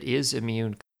environment that is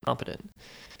immune competent.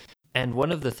 And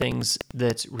one of the things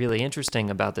that's really interesting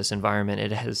about this environment,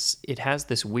 it has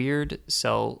this weird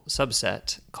cell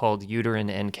subset called uterine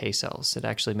NK cells. It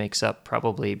actually makes up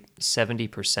probably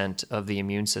 70% of the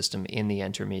immune system in the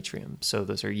endometrium. So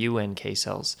those are UNK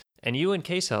cells. And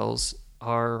UNK cells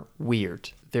are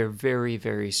weird. They're very,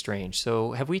 very strange.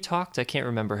 So have we talked, I can't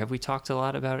remember, have we talked a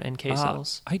lot about NK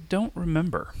cells? I don't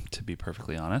remember, to be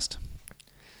perfectly honest.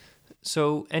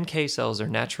 So NK cells are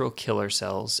natural killer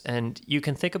cells, and you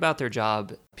can think about their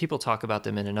job. People talk about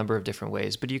them in a number of different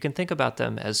ways, but you can think about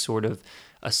them as sort of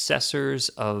assessors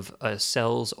of a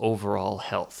cell's overall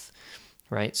health,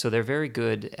 right? So they're very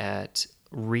good at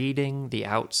reading the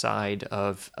outside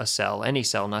of a cell, any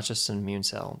cell, not just an immune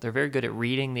cell. They're very good at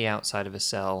reading the outside of a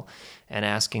cell and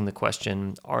asking the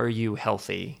question, are you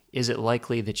healthy? Is it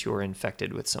likely that you're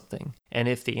infected with something? And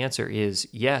if the answer is,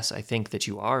 yes, I think that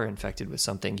you are infected with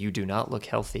something, you do not look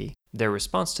healthy, their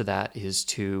response to that is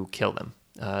to kill them.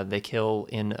 They kill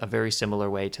in a very similar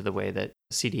way to the way that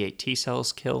CD8 T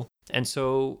cells kill. And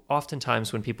so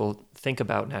oftentimes when people think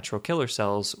about natural killer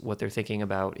cells, what they're thinking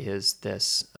about is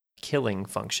this killing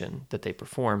function that they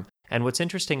perform. And what's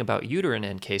interesting about uterine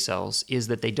NK cells is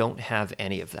that they don't have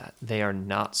any of that. They are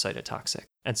not cytotoxic.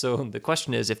 And so the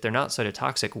question is, if they're not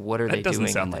cytotoxic, what are they doing? That doesn't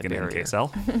sound like an barrier? NK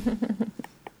cell.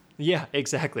 Yeah,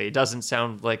 exactly. It doesn't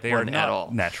sound like They one are not at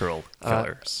all. natural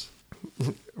killers.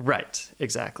 Right,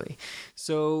 exactly.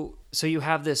 So you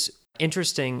have this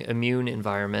interesting immune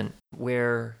environment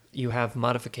where you have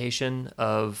modification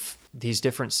of these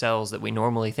different cells that we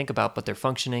normally think about, but they're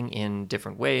functioning in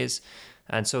different ways.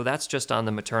 And so that's just on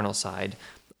the maternal side.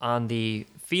 On the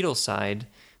fetal side,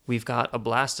 we've got a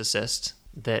blastocyst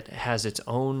that has its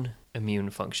own immune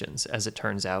functions, as it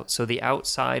turns out. So the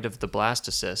outside of the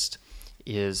blastocyst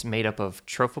is made up of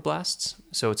trophoblasts.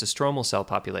 So it's a stromal cell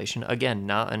population. Again,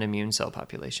 not an immune cell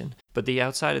population. But the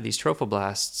outside of these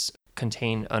trophoblasts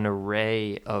contain an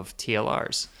array of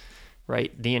TLRs,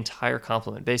 right? The entire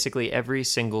complement. Basically, every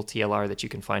single TLR that you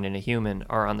can find in a human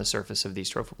are on the surface of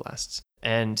these trophoblasts.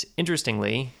 And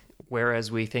interestingly, whereas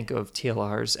we think of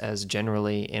TLRs as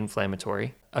generally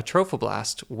inflammatory, a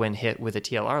trophoblast, when hit with a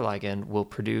TLR ligand, will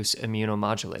produce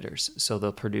immunomodulators. So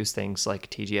they'll produce things like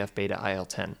TGF-beta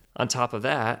IL-10. On top of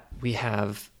that, we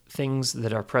have things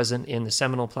that are present in the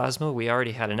seminal plasma. We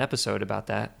already had an episode about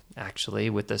that, actually,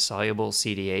 with the soluble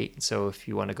CD8. So if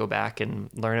you want to go back and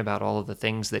learn about all of the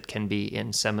things that can be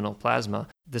in seminal plasma,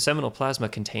 the seminal plasma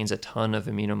contains a ton of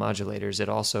immunomodulators. It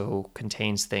also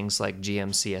contains things like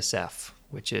GM-CSF,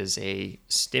 which is a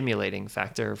stimulating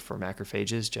factor for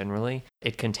macrophages generally.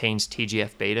 It contains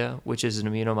TGF-beta, which is an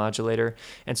immunomodulator.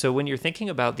 And so when you're thinking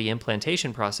about the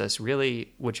implantation process,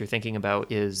 really what you're thinking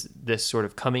about is this sort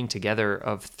of coming together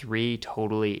of three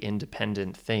totally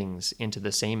independent things into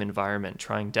the same environment,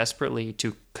 trying desperately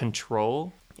to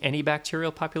control any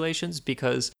bacterial populations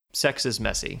because sex is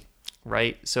messy,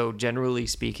 right? So generally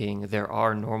speaking, there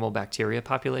are normal bacteria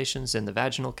populations in the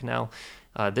vaginal canal.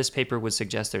 This paper would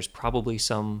suggest there's probably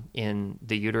some in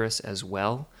the uterus as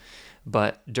well.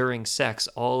 But during sex,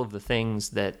 all of the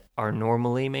things that are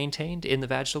normally maintained in the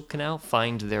vaginal canal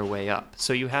find their way up.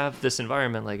 So you have this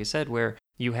environment, like I said, where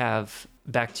you have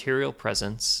bacterial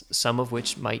presence, some of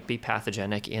which might be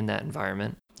pathogenic in that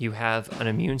environment. You have an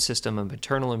immune system, a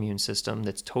maternal immune system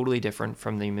that's totally different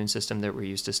from the immune system that we're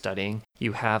used to studying.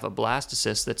 You have a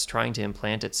blastocyst that's trying to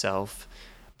implant itself,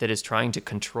 that is trying to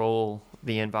control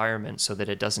the environment so that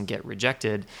it doesn't get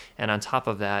rejected. And on top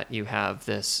of that, you have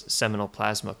this seminal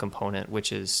plasma component,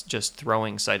 which is just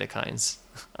throwing cytokines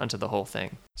onto the whole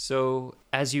thing. So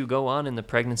as you go on in the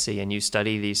pregnancy and you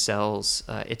study these cells,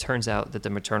 it turns out that the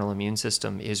maternal immune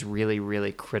system is really,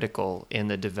 really critical in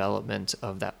the development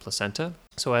of that placenta.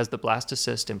 So as the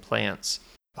blastocyst implants,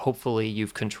 hopefully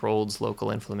you've controlled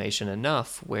local inflammation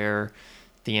enough where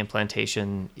the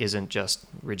implantation isn't just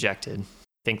rejected.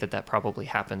 I think that probably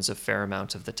happens a fair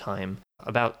amount of the time.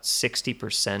 About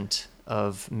 60%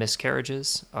 of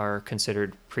miscarriages are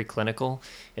considered preclinical.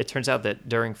 It turns out that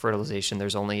during fertilization,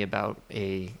 there's only about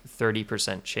a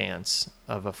 30% chance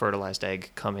of a fertilized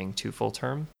egg coming to full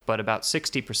term. but about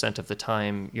 60% of the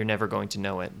time, you're never going to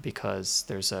know it because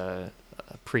there's a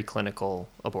preclinical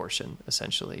abortion,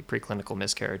 essentially, preclinical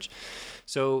miscarriage.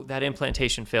 So that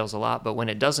implantation fails a lot, but when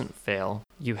it doesn't fail,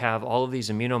 you have all of these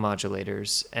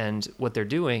immunomodulators, and what they're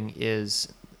doing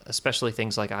is, especially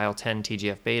things like IL-10,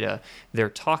 TGF-beta, they're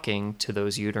talking to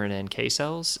those uterine NK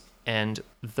cells, and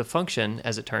the function,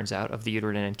 as it turns out, of the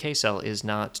uterine NK cell is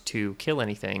not to kill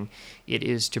anything, it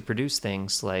is to produce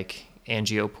things like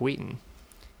angiopoietin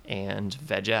and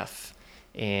VEGF,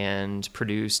 and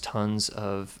produce tons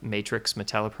of matrix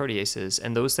metalloproteases.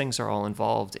 And those things are all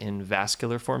involved in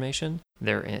vascular formation.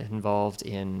 They're involved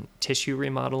in tissue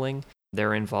remodeling.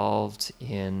 They're involved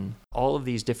in all of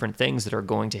these different things that are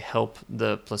going to help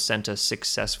the placenta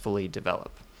successfully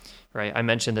develop, right? I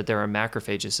mentioned that there are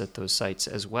macrophages at those sites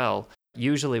as well.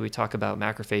 Usually we talk about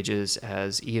macrophages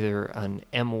as either an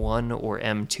M1 or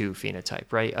M2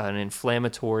 phenotype, right? An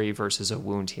inflammatory versus a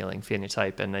wound healing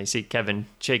phenotype. And I see Kevin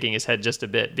shaking his head just a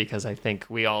bit because I think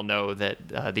we all know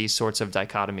that these sorts of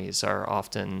dichotomies are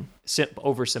often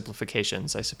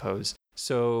oversimplifications, I suppose.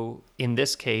 So in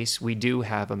this case, we do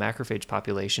have a macrophage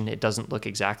population. It doesn't look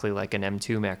exactly like an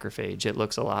M2 macrophage. It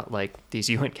looks a lot like these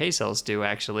UNK cells do,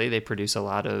 actually. They produce a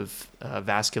lot of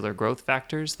vascular growth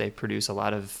factors. They produce a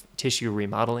lot of tissue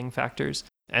remodeling factors.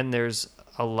 And there's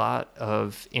a lot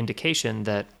of indication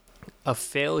that a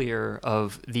failure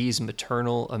of these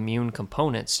maternal immune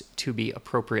components to be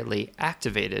appropriately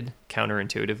activated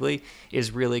counterintuitively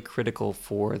is really critical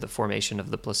for the formation of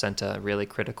the placenta, really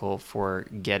critical for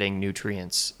getting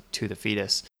nutrients to the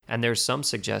fetus. And there's some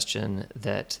suggestion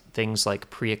that things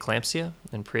like preeclampsia,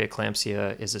 and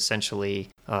preeclampsia is essentially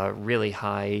really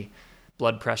high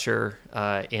blood pressure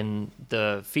in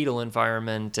the fetal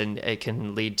environment, and it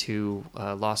can lead to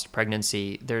lost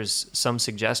pregnancy. There's some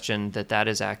suggestion that that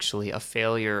is actually a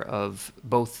failure of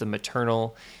both the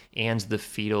maternal and the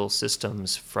fetal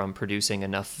systems from producing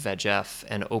enough VEGF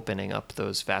and opening up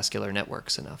those vascular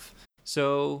networks enough.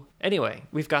 So anyway,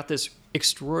 we've got this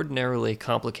extraordinarily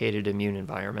complicated immune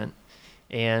environment,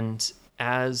 and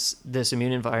as this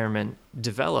immune environment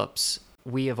develops,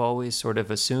 we have always sort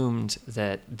of assumed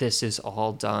that this is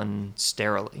all done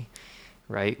sterilely,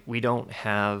 right? We don't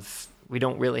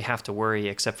really have to worry,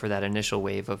 except for that initial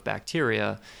wave of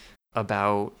bacteria,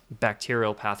 about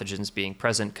bacterial pathogens being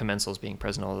present, commensals being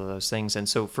present, all of those things. And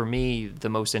so for me, the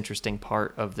most interesting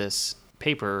part of this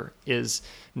paper is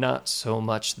not so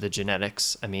much the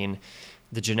genetics. I mean,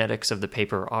 the genetics of the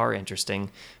paper are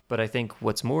interesting, but I think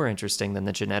what's more interesting than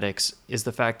the genetics is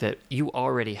the fact that you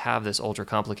already have this ultra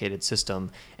complicated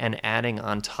system, and adding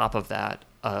on top of that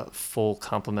a full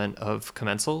complement of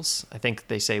commensals, I think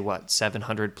they say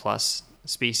 700 plus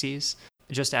species,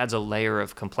 it just adds a layer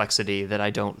of complexity that I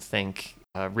don't think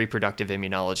reproductive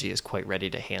immunology is quite ready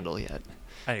to handle yet.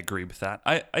 I agree with that.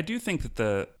 I do think that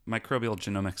the microbial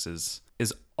genomics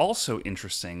is also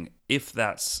interesting if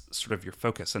that's sort of your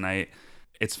focus. And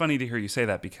it's funny to hear you say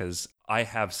that, because I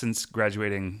have, since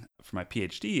graduating from my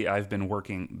PhD,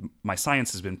 my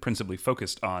science has been principally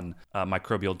focused on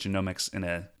microbial genomics in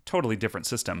a totally different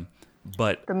system.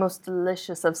 But the most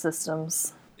delicious of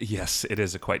systems. Yes, it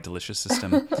is a quite delicious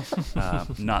system,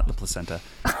 not the placenta.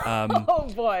 Oh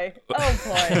boy. Oh,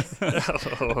 Let's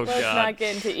God. not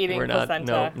get into eating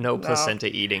placenta. No placenta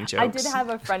eating jokes. I did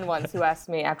have a friend once who asked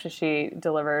me after she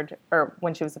delivered, or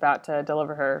when she was about to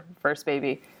deliver her first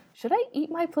baby, should I eat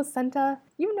my placenta?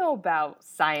 You know about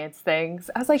science things.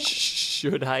 I was like,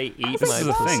 should I eat my This is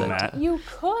the thing, placenta? Matt. you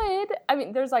could. I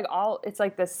mean, there's it's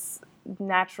like this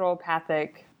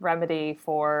naturopathic remedy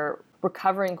for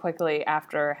recovering quickly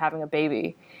after having a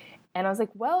baby. And I was like,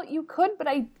 well, you could, but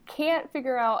I can't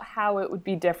figure out how it would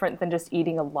be different than just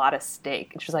eating a lot of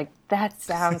steak. And she's like, that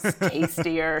sounds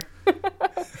tastier.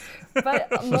 But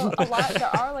there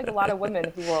are a lot of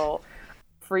women who will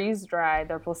freeze dry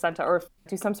their placenta or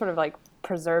do some sort of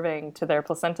preserving to their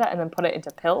placenta and then put it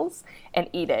into pills and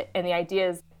eat it. And the idea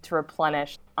is to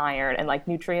replenish iron and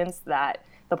nutrients that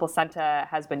the placenta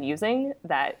has been using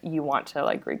that you want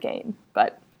to regain.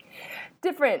 But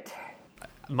different.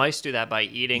 Mice do that by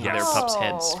eating their pups'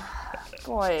 heads.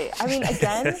 Boy, I mean,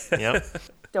 again, Yep.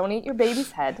 don't eat your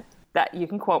baby's head. That you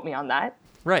can quote me on that.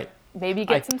 Right. Maybe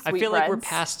get some I feel like we're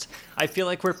sweetbreads.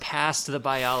 past the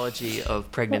biology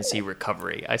of pregnancy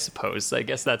recovery, I suppose. I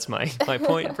guess that's my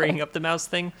point in bringing up the mouse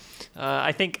thing.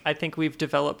 I think we've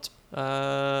developed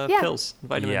pills,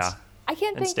 vitamins. Yeah. I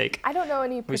can't and think. steak. I don't know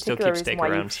any We still particular keep reason steak why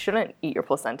you around. shouldn't eat your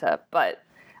placenta, but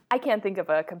I can't think of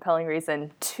a compelling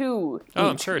reason to eat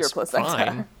I'm sure your it's placenta.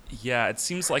 fine. Yeah, it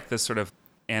seems like this sort of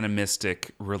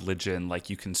animistic religion, like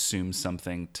you consume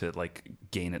something to like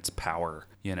gain its power,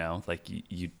 you know, like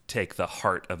you take the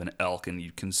heart of an elk and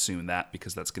you consume that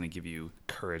because that's going to give you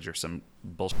courage or some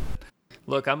bullshit.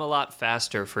 Look, I'm a lot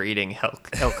faster for eating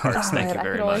elk hearts. Thank you I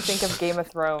very can only much. think of Game of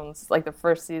Thrones, like the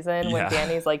first season when Yeah.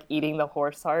 Dany's like eating the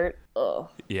horse heart. Ugh,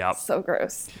 Yeah. so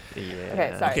gross. Yeah.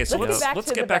 Okay, sorry. Okay, so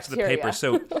let's get back to the paper.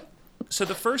 bacteria. So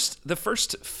the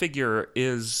first figure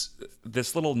is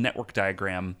this little network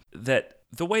diagram that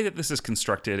the way that this is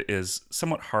constructed is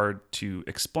somewhat hard to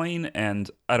explain,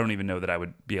 and I don't even know that I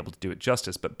would be able to do it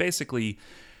justice, but basically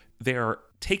they're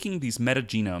taking these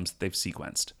metagenomes that they've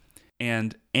sequenced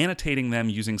and annotating them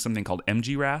using something called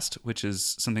MGRAST, which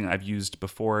is something I've used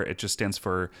before. It just stands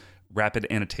for Rapid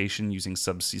Annotation Using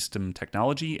Subsystem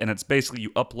Technology, and it's basically you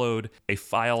upload a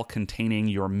file containing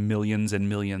your millions and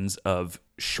millions of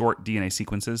short DNA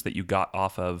sequences that you got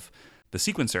off of the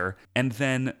sequencer, and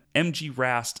then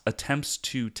MGRAST attempts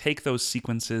to take those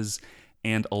sequences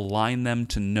and align them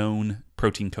to known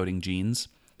protein coding genes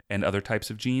and other types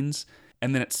of genes,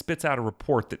 and then it spits out a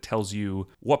report that tells you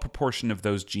what proportion of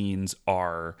those genes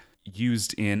are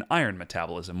used in iron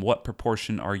metabolism, what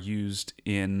proportion are used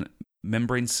in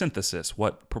membrane synthesis,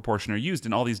 what proportion are used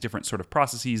in all these different sort of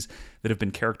processes that have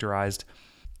been characterized.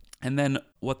 And then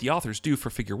what the authors do for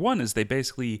figure 1 is they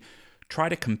basically try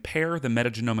to compare the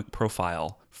metagenomic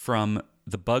profile from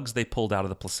the bugs they pulled out of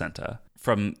the placenta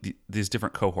from these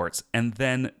different cohorts, and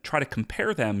then try to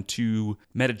compare them to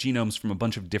metagenomes from a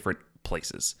bunch of different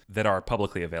places that are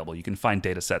publicly available. You can find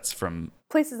data sets from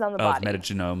Places on the of body.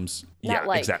 metagenomes. Not Yeah,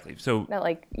 like- exactly. So Not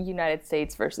like United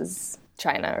States versus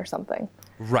China or something.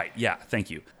 right, yeah, thank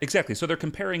you. Exactly. So they're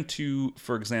comparing to,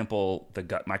 for example, the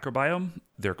gut microbiome.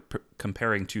 They're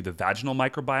comparing to the vaginal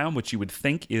microbiome, which you would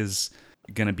think is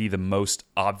going to be the most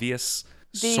obvious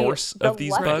source of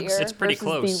these left bugs. It's pretty versus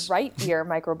close. The right ear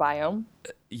microbiome.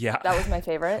 Yeah. That was my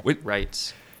favorite.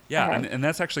 Right. Yeah, Okay. and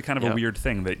that's actually kind of Yeah. a weird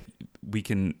thing that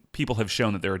people have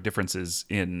shown that there are differences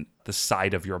in the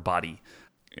side of your body,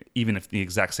 even if the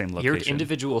exact same Your location.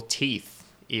 individual teeth,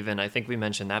 even, I think we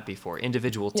mentioned that before.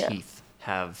 Individual Yeah. teeth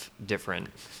have different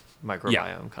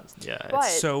microbiome. Yeah. But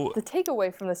So- the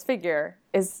takeaway from this figure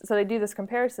is, so they do this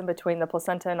comparison between the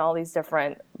placenta and all these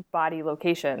different body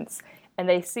locations, and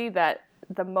they see that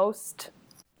the most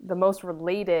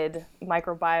related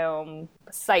microbiome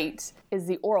site is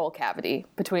the oral cavity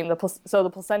between so the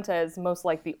placenta is most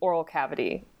like the oral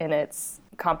cavity in its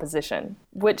composition,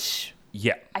 which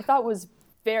Yeah. I thought was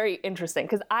very interesting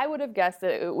because I would have guessed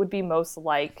that it would be most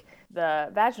like the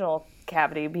vaginal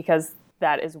cavity because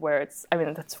that's where it's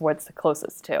the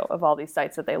closest to of all these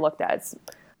sites that they looked at. It's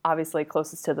obviously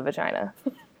closest to the vagina.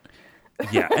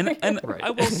 Yeah, and Right.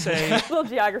 I will say Little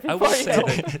geography I for will you. say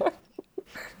that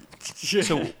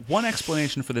so one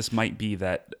explanation for this might be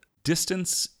that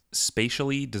distance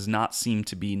spatially does not seem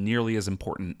to be nearly as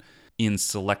important in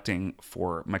selecting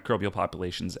for microbial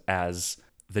populations as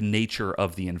the nature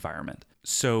of the environment.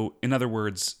 So, in other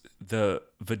words, the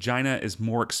vagina is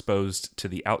more exposed to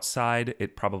the outside.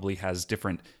 It probably has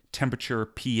different temperature,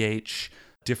 pH,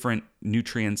 different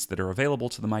nutrients that are available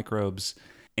to the microbes.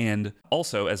 And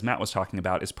also, as Matt was talking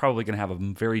about, is probably going to have a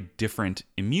very different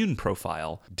immune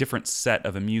profile, different set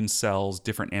of immune cells,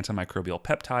 different antimicrobial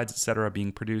peptides, et cetera,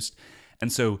 being produced.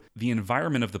 And so the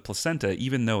environment of the placenta,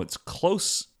 even though it's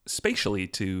close spatially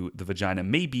to the vagina,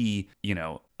 may be,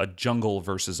 a jungle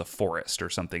versus a forest or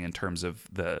something in terms of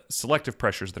the selective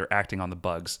pressures that are acting on the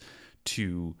bugs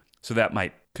so that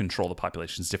might control the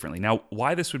populations differently. Now,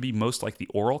 why this would be most like the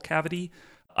oral cavity,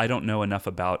 I don't know enough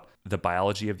about the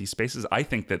biology of these spaces. I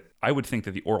would think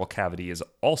that the oral cavity is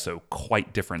also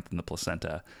quite different than the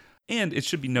placenta. And it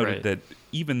should be noted Right. that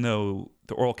even though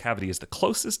the oral cavity is the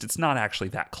closest, it's not actually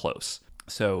that close.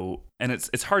 So, and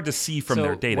it's hard to see from So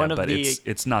their data, one of but the-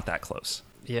 it's not that close.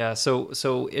 Yeah,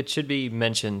 so it should be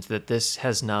mentioned that this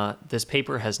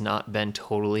paper has not been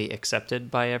totally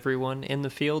accepted by everyone in the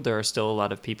field. There are still a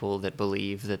lot of people that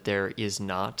believe that there is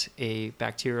not a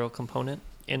bacterial component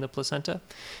in the placenta.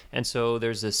 And so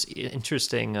there's this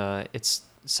interesting it's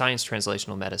Science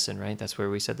Translational Medicine, right? That's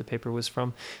where we said the paper was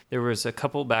from. There was a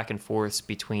couple back and forths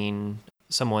between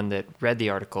someone that read the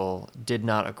article, did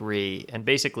not agree, and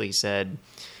basically said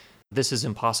this is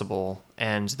impossible,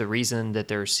 and the reason that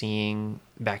they're seeing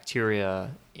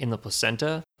bacteria in the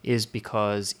placenta is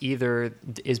because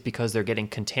they're getting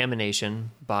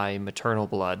contamination by maternal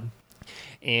blood,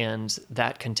 and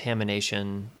that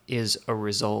contamination is a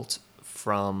result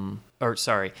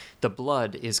the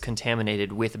blood is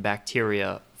contaminated with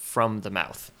bacteria from the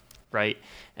mouth, right?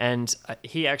 And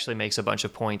he actually makes a bunch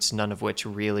of points, none of which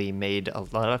really made a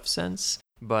lot of sense.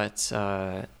 But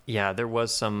there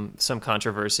was some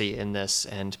controversy in this,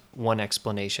 and one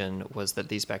explanation was that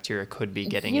these bacteria could be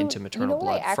getting into maternal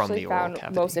blood from the oral cavity.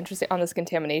 Found most interesting on this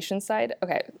contamination side.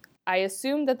 Okay, I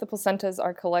assume that the placentas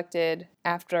are collected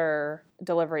after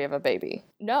delivery of a baby.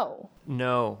 No,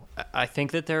 I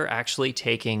think that they're actually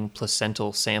taking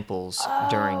placental samples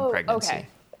during pregnancy.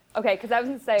 Okay, because I was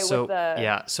gonna say with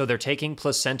the so they're taking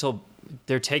placental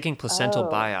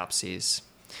biopsies.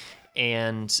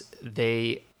 And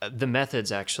the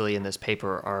methods actually in this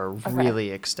paper are really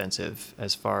extensive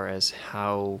as far as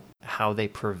how they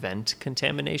prevent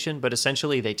contamination. But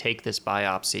essentially, they take this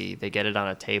biopsy, they get it on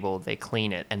a table, they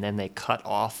clean it, and then they cut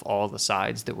off all the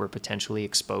sides that were potentially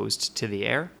exposed to the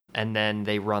air, and then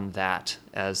they run that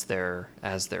as their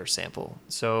sample.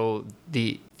 So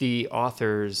the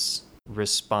authors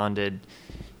responded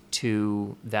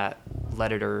to that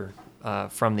letter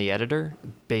from the editor,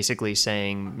 basically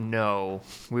saying, no,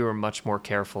 we were much more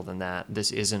careful than that.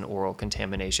 This isn't oral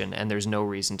contamination, and there's no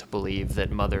reason to believe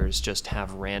that mothers just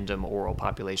have random oral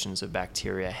populations of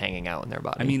bacteria hanging out in their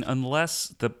body. I mean, unless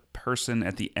the person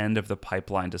at the end of the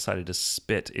pipeline decided to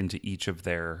spit into each of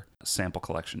their sample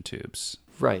collection tubes.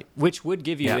 Right, which would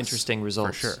give you interesting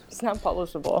results. For sure. It's not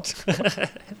publishable.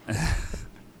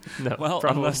 No, well,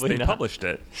 unless they published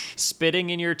it.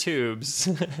 Spitting in your tubes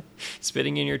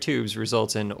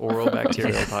results in oral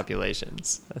bacterial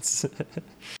populations. That's.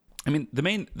 I mean, the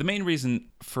main reason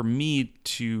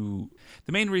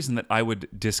that I would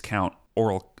discount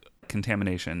oral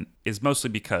contamination is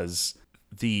mostly because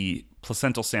the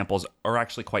placental samples are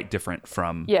actually quite different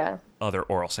from other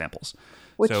oral samples.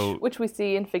 Which we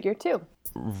see in figure 2.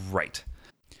 Right.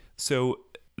 So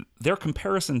their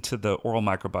comparison to the oral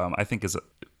microbiome, I think,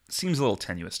 seems a little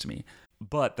tenuous to me,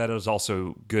 but that is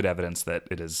also good evidence that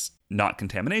it is not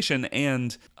contamination,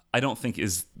 and I don't think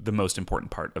is the most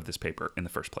important part of this paper in the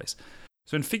first place.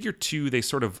 So in figure 2, they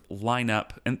sort of line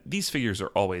up, and these figures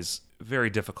are always very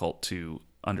difficult to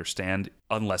understand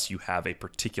unless you have a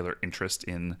particular interest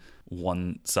in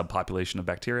one subpopulation of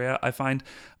bacteria, I find.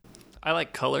 I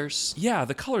like colors. Yeah,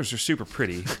 the colors are super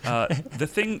pretty. So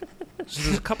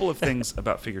there's a couple of things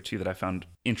about figure 2 that I found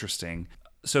interesting.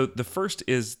 So the first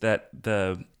is that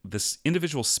this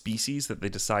individual species that they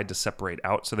decide to separate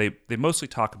out. So they mostly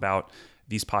talk about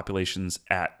these populations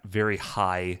at very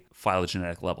high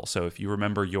phylogenetic level. So if you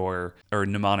remember your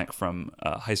mnemonic from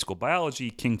high school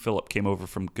biology, King Philip came over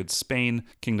from good Spain,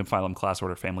 kingdom, phylum, class,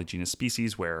 order, family, genus,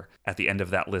 species, where at the end of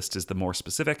that list is the more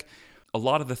specific. A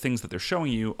lot of the things that they're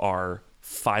showing you are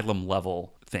phylum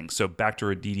level things. So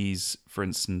Bacteroidetes, for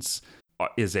instance,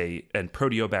 and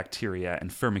Proteobacteria and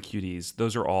Firmicutes,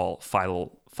 those are all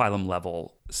phylum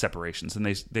level separations. And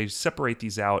they separate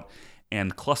these out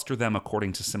and cluster them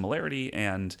according to similarity.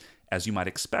 And as you might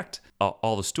expect,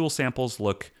 all the stool samples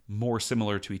look more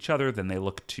similar to each other than they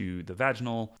look to the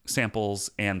vaginal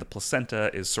samples. And the placenta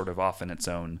is sort of off in its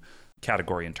own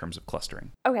category in terms of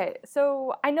clustering. Okay,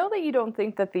 so I know that you don't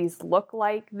think that these look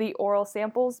like the oral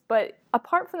samples, but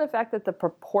apart from the fact that the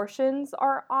proportions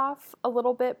are off a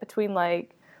little bit between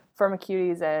like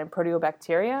Firmicutes and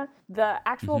Proteobacteria, the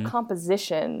actual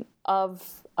composition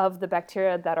of the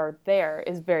bacteria that are there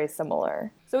is very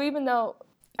similar. So even though,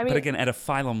 I mean, but again, at a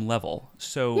phylum level.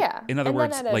 So in other and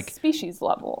words, then at a species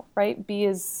level, right? B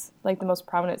is like the most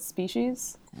prominent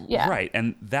species. Yeah. Right,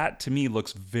 and that to me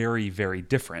looks very, very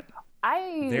different.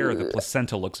 The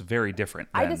placenta looks very different.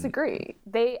 I disagree.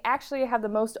 They actually have the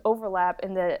most overlap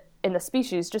in the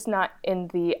species, just not in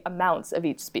the amounts of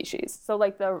each species. So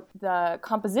like the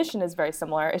composition is very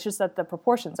similar. It's just that the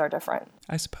proportions are different.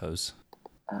 I suppose.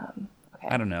 Okay.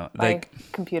 I don't know. My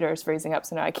computer is freezing up,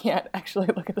 so now I can't actually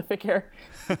look at the figure.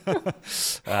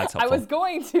 That's helpful. I was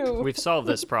going to. We've solved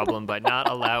this problem by not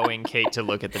allowing Kate to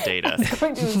look at the data. I was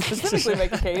going to specifically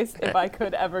make a case if I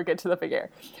could ever get to the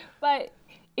figure. But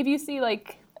if you see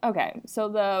so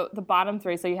the bottom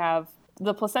 3, so you have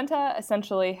the placenta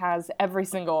essentially has every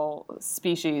single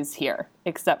species here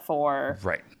except for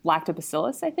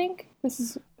Lactobacillus, I think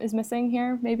this is missing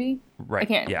here, maybe. Right.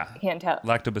 I can't tell.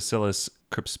 Lactobacillus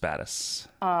crypspatus.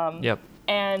 Yep.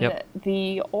 And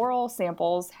the oral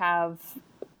samples have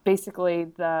basically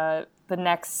the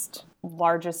next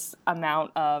largest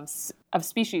amount of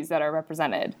species that are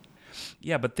represented.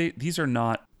 Yeah, but these are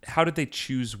not. How did they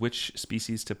choose which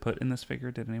species to put in this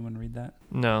figure? Did anyone read that?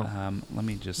 No. Let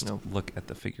me just look at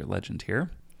the figure legend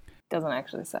here. Doesn't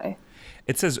actually say.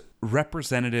 It says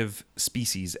representative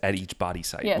species at each body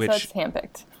site. Yeah, so it's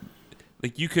handpicked.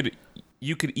 Like you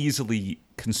could easily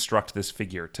construct this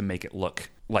figure to make it look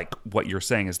like what you're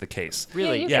saying is the case.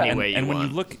 Really, yeah, any way you want. When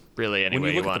you look at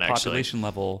the population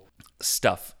level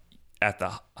stuff at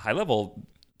the high level,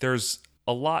 there's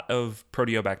a lot of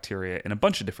proteobacteria in a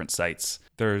bunch of different sites.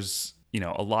 There's,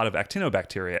 a lot of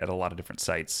actinobacteria at a lot of different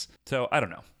sites. So I don't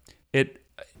know.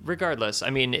 Regardless, I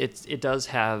mean, it does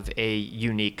have a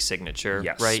unique signature,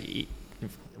 Yes. right?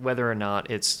 Whether or not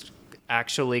it's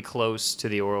actually close to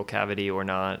the oral cavity or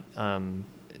not,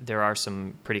 there are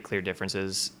some pretty clear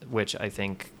differences, which I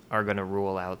think are going to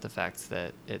rule out the fact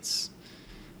that it's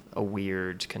a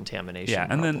weird contamination Yeah,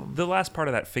 and problem. then the last part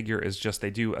of that figure is just they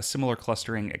do a similar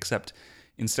clustering, except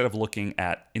instead of looking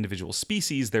at individual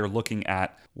species, they're looking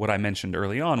at what I mentioned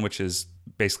early on, which is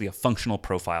basically a functional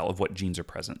profile of what genes are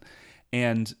present.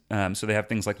 And so they have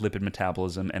things like lipid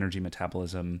metabolism, energy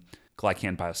metabolism,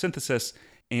 glycan biosynthesis,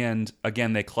 and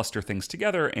again, they cluster things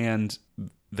together, and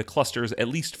the clusters, at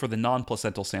least for the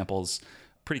non-placental samples,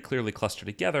 pretty clearly cluster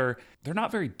together. They're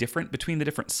not very different between the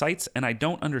different sites, and I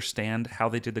don't understand how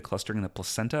they did the clustering in the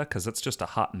placenta, because it's just a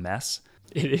hot mess.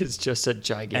 It is just a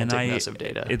gigantic mess of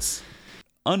data. It's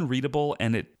unreadable,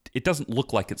 and it doesn't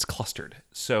look like it's clustered.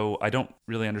 So I don't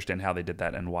really understand how they did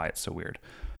that and why it's so weird.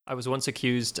 I was once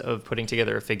accused of putting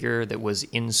together a figure that was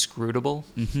inscrutable,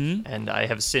 and I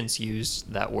have since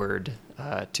used that word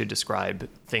to describe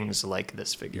things like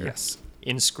this figure. Yes.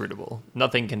 Inscrutable.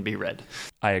 Nothing can be read.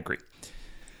 I agree.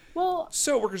 Well,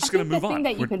 So we're just I going think to move the on. thing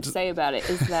that you could say about it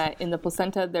is that in the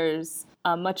placenta, there's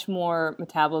much more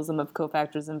metabolism of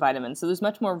cofactors and vitamins. So there's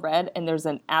much more red, and there's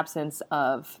an absence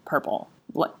of purple.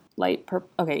 Light purple.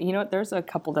 Okay, you know what? There's a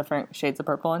couple different shades of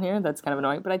purple in here. That's kind of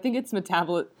annoying, but I think it's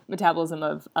metabolism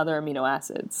of other amino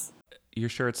acids. You're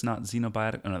sure it's not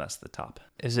xenobiotic? Oh, no, that's the top.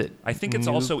 Is it? I think it's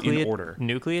also in order.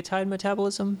 Nucleotide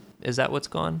metabolism? Is that what's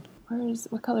gone?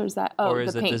 What color is that? Oh, Or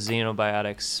is the it pink. the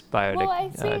xenobiotics Well, I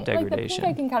see, like the degradation?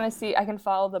 pink, I can kind of see. I can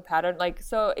follow the pattern. Like,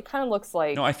 so it kind of looks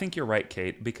like. No, I think you're right,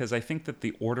 Kate, because I think that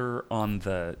the order on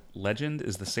the legend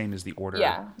is the same as the order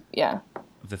Yeah.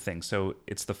 of the thing. So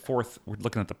it's the fourth. We're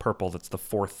looking at the purple. That's the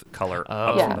fourth color Oh,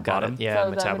 up Yeah. from the got bottom. it. Yeah, So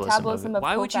the metabolism of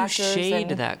Why would you cofactors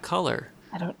shade and- that color?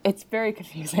 I don't. It's very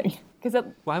confusing because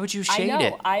Why would you I shade know.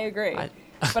 it? I agree.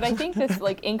 But I think this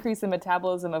like increase in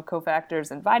metabolism of cofactors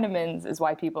and vitamins is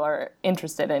why people are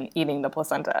interested in eating the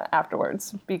placenta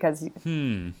afterwards, because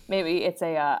maybe it's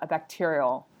a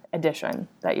bacterial addition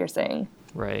that you're saying.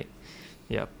 Right.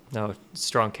 Yep. No,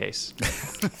 strong case.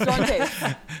 Strong case.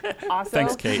 Also,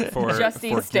 Thanks, Kate, for just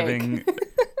eat steak. giving.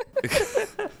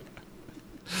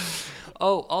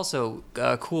 Oh, also,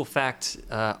 cool fact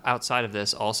outside of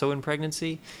this, also in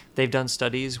pregnancy, they've done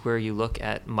studies where you look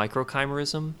at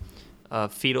microchimerism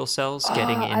of fetal cells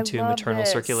getting I into love maternal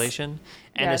this. circulation.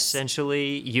 And Yes.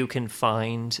 essentially, you can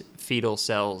find fetal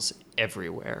cells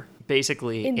everywhere.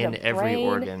 Basically, In in the every brain.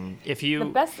 organ. If you The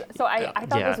best. So I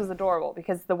thought yeah. this was adorable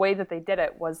because the way that they did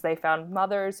it was they found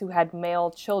mothers who had male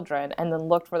children and then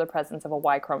looked for the presence of a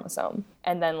Y chromosome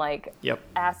and then like Yep.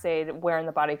 assayed where in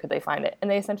the body could they find it, and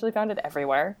they essentially found it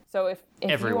everywhere. So if you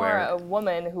Everywhere. are a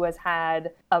woman who has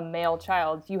had a male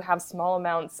child, you have small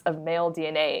amounts of male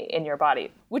DNA in your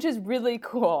body, which is really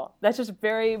cool. That's just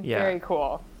very very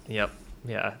cool. Yep.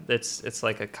 Yeah, it's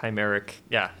like a chimeric.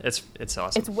 Yeah, it's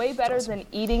awesome. It's way better than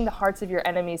eating the hearts of your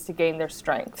enemies to gain their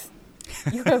strength.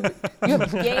 You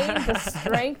have gained the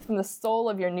strength from the soul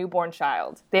of your newborn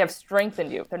child. They have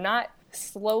strengthened you. They're not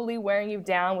slowly wearing you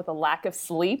down with a lack of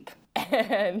sleep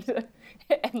and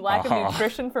lack of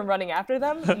nutrition from running after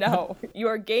them. No, you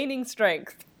are gaining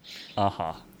strength.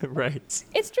 right.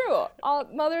 It's true. All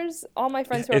my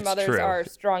friends who are It's mothers true. are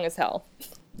strong as hell.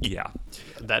 Yeah,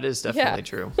 That is definitely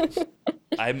true.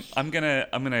 I'm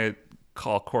gonna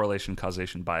call correlation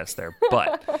causation bias there,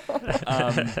 but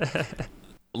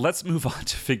let's move on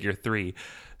to figure 3.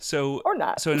 So Or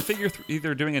not. So in figure 3,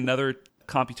 they're doing another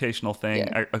computational thing,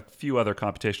 Yeah. a few other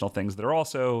computational things that are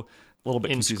also a little bit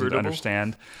confusing to Inscrutable?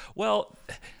 understand. Well,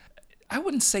 I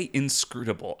wouldn't say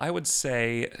inscrutable. I would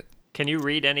say Can you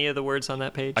read any of the words on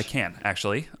that page? I can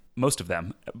actually, most of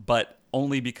them, but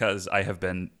only because I have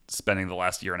been spending the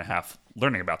last year and a half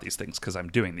learning about these things because I'm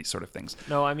doing these sort of things.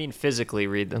 No, I mean physically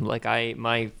read them. Like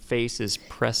my face is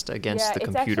pressed against Yeah, the it's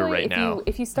computer actually, right now.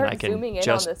 If you and start I can zooming in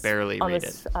just on this, barely on read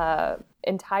this it.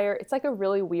 entire, it's like a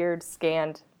really weird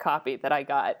scanned copy that I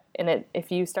got. And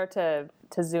if you start to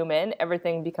zoom in,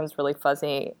 everything becomes really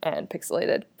fuzzy and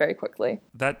pixelated very quickly.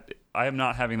 That I am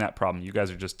not having that problem. You guys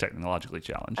are just technologically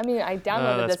challenged. I mean, I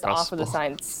downloaded that's this off of the possible.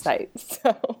 science site,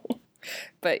 so.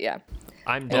 But yeah,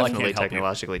 I'm Well, I definitely can't help you.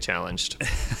 technologically challenged.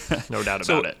 No doubt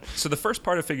So, about it. so the first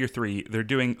part of figure 3, they're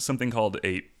doing something called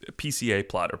a PCA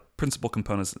plot, or principal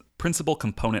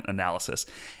component analysis,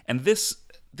 and this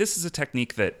is a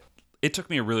technique that it took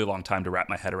me a really long time to wrap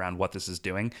my head around what this is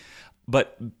doing.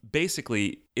 But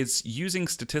basically, it's using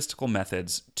statistical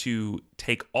methods to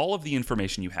take all of the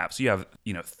information you have. So you have,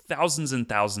 thousands and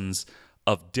thousands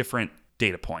of different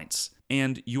data points,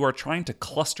 and you are trying to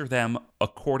cluster them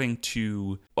according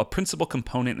to a principal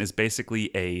component is basically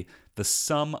the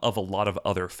sum of a lot of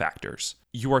other factors.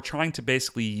 You are trying to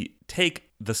basically take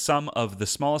the sum of the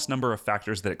smallest number of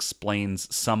factors that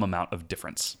explains some amount of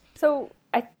difference. So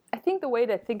I think the way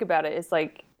to think about it is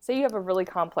like, say you have a really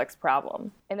complex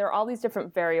problem, and there are all these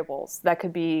different variables that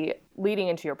could be leading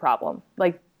into your problem.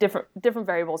 Like different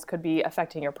variables could be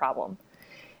affecting your problem.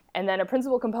 And then a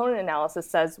principal component analysis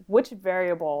says which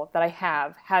variable that I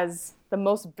have has the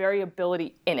most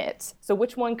variability in it. So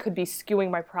which one could be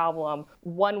skewing my problem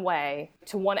one way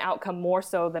to one outcome more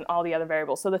so than all the other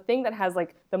variables. So the thing that has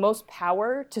like the most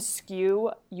power to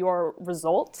skew your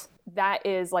result, that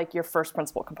is like your first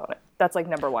principal component. That's like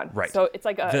number one. Right. So it's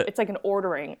like it's like an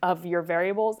ordering of your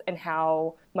variables and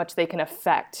how much they can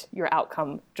affect your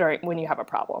outcome when you have a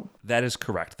problem. That is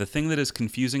correct. The thing that is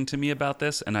confusing to me about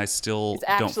this, and I still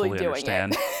don't fully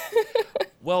understand.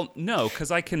 Well, no, because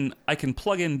I can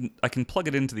plug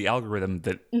it into the algorithm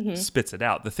that spits it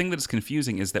out. The thing that is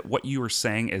confusing is that what you are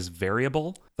saying is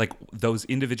variable, like those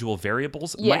individual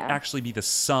variables, might actually be the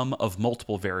sum of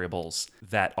multiple variables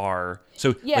that are.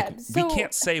 So, we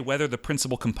can't say whether the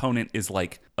principal component is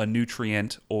like a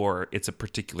nutrient or it's a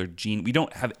particular gene. We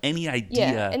don't have any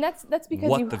idea. And that's because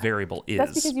what the variable is.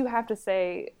 That's because you have to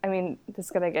say. I mean, this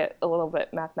is gonna get a little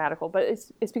bit mathematical, but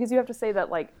it's because you have to say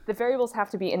that like the variables have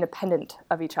to be independent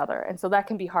of each other, and so that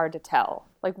can be hard to tell.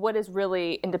 Like what is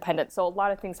really independent? So a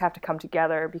lot of things have to come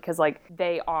together because like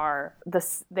they are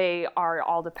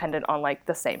all dependent on like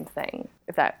the same thing.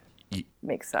 If that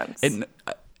makes sense.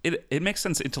 It makes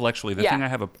sense intellectually. The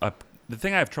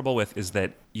thing I have trouble with is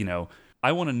that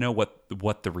I want to know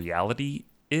what the reality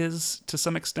is to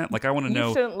some extent. Like I want to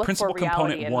know principal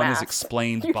component one is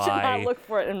explained you by. You should not look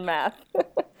for it in math.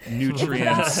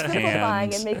 Nutrients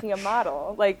simplifying and making a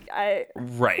model.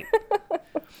 Right.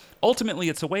 Ultimately,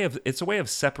 it's a way of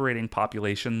separating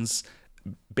populations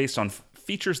based on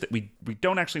features that we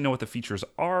don't actually know what the features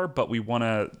are, but we want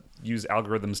to use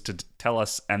algorithms to tell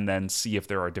us and then see if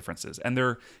there are differences. And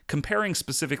they're comparing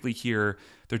specifically here,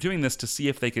 they're doing this to see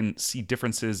if they can see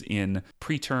differences in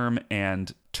preterm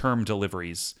and term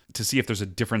deliveries to see if there's a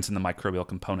difference in the microbial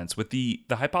components. With the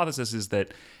hypothesis is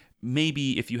that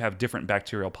maybe if you have different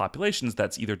bacterial populations,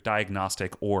 that's either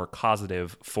diagnostic or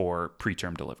causative for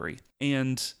preterm delivery.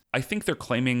 And I think they're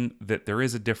claiming that there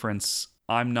is a difference.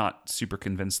 I'm not super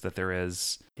convinced that there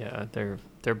is. Yeah,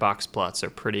 their box plots are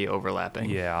pretty overlapping.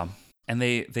 Yeah. And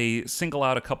they single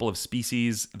out a couple of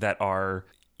species that are,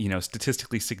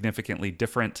 statistically significantly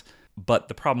different. But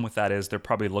the problem with that is they're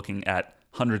probably looking at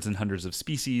hundreds and hundreds of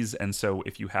species. And so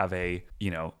if you have a,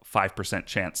 5%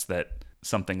 chance that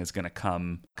something is going to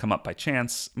come up by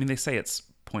chance, I mean, they say it's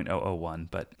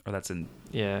 0.001, or that's in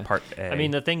part A. I mean,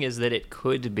 the thing is that it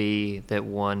could be that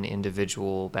one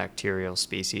individual bacterial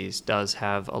species does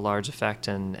have a large effect,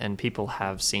 and people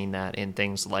have seen that in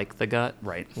things like the gut,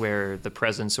 right, where the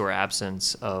presence or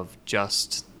absence of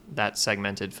just that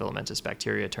segmented filamentous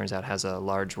bacteria turns out has a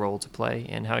large role to play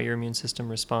in how your immune system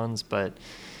responds. But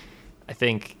I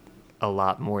think a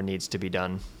lot more needs to be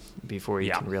done before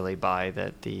you can really buy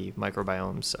that the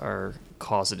microbiomes are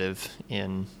causative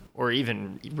in or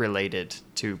even related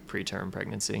to preterm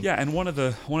pregnancy. Yeah, and one of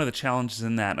the challenges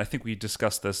in that, and I think we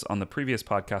discussed this on the previous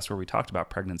podcast where we talked about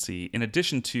pregnancy, in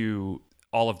addition to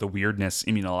all of the weirdness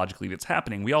immunologically that's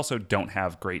happening, we also don't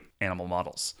have great animal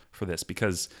models for this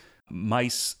because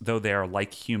mice, though they are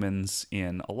like humans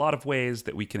in a lot of ways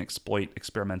that we can exploit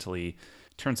experimentally,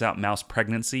 turns out mouse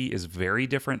pregnancy is very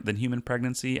different than human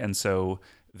pregnancy, and so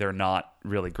they're not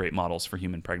really great models for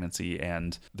human pregnancy,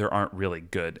 and there aren't really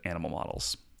good animal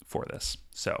models for this.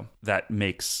 So that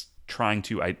makes trying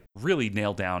to really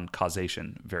nail down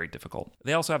causation very difficult.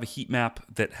 They also have a heat map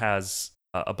that has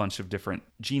a bunch of different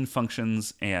gene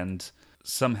functions and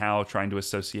somehow trying to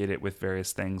associate it with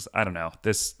various things. I don't know.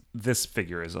 This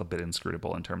figure is a bit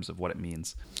inscrutable in terms of what it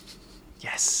means.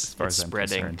 Yes, as far as I'm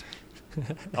spreading.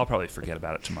 Concerned. I'll probably forget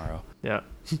about it tomorrow. Yeah.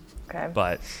 Okay.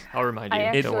 But I'll remind you. I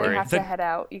actually Don't worry. have to head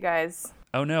out, you guys.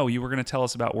 Oh no, you were going to tell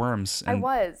us about worms. I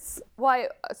was. Well,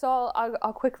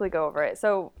 I'll quickly go over it.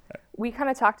 So we kind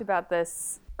of talked about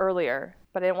this earlier,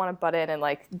 but I didn't want to butt in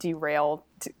and derail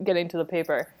getting to the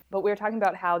paper. But we were talking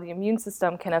about how the immune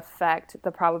system can affect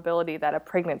the probability that a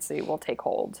pregnancy will take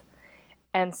hold.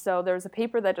 And so there's a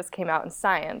paper that just came out in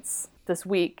Science this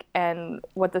week, and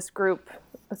what this group,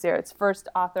 let's see here, it's first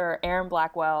author Aaron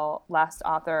Blackwell, last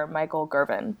author Michael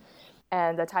Gervin.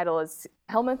 And the title is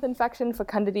Helminth Infection,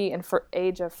 Fecundity, and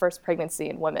Age of First Pregnancy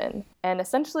in Women. And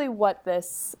essentially what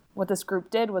this group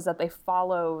did was that they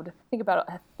followed, I think, about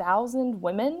 1,000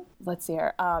 women, let's see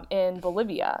here, in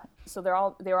Bolivia. So they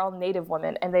were all Native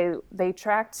women, and they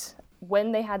tracked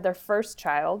when they had their first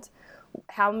child,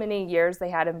 how many years they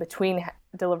had in between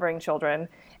delivering children,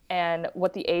 and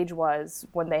what the age was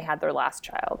when they had their last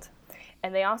child.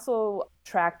 And they also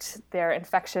tracked their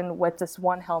infection with this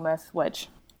one helminth, which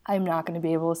I'm not going to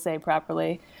be able to say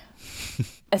properly,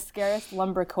 Ascaris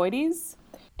lumbricoides,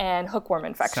 and hookworm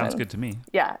infection. Sounds good to me.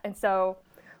 Yeah, and so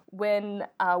when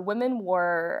women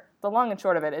were, the long and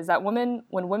short of it is that when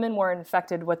women were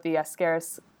infected with the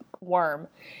Ascaris worm,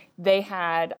 they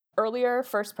had earlier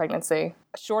first pregnancy,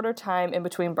 a shorter time in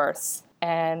between births,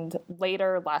 and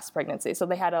later last pregnancy. So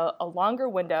they had a longer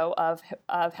window of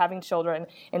having children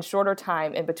and shorter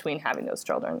time in between having those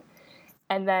children.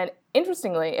 And then,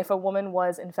 interestingly, if a woman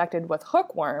was infected with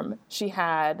hookworm, she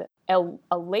had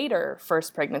a later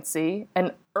first pregnancy,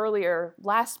 an earlier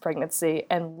last pregnancy,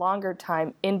 and longer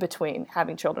time in between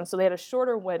having children. So they had a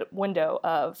shorter window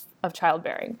of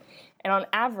childbearing. And on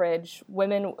average,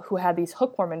 women who had these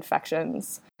hookworm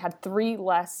infections had 3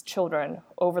 less children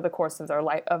over the course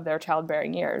of their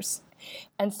childbearing years.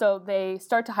 And so they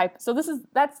start to so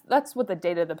that's what the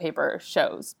data of the paper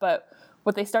shows. But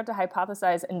what they start to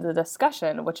hypothesize in the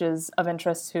discussion, which is of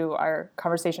interest to our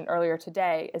conversation earlier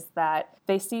today, is that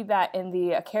they see that in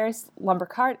the Ascaris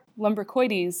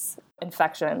lumbricoides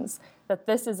infections, that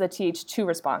this is a Th2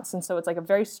 response. And so it's like a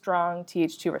very strong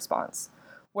Th2 response.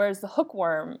 Whereas the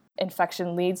hookworm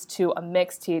infection leads to a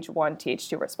mixed Th1,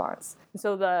 Th2 response. And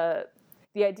so the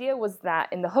idea was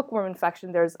that in the hookworm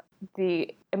infection,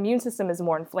 the immune system is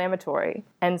more inflammatory,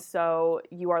 and so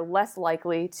you are less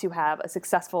likely to have a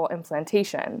successful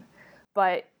implantation.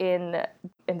 But in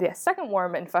the second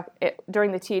worm,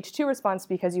 during the Th2 response,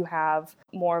 because you have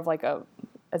more of like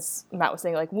as Matt was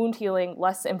saying, like wound healing,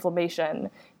 less inflammation,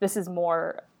 this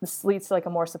leads to like a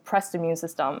more suppressed immune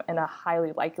system and a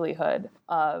highly likelihood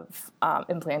of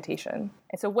implantation.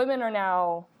 And so women are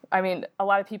now, a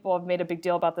lot of people have made a big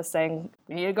deal about this, saying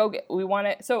we need to we want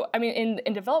it. So, in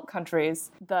developed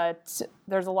countries, there's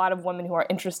a lot of women who are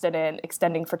interested in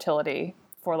extending fertility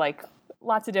for like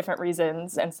lots of different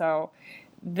reasons. And so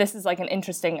this is like an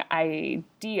interesting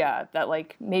idea that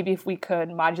like maybe if we could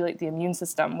modulate the immune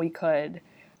system, we could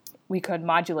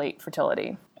modulate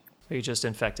fertility. So you just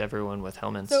infect everyone with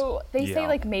helminths. So they say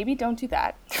like maybe don't do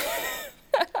that.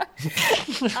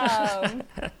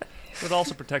 It would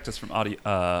also protect us from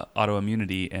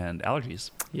autoimmunity and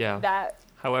allergies. Yeah.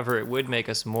 However, it would make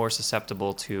us more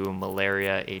susceptible to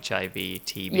malaria, HIV,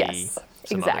 TB, yes,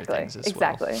 some other things as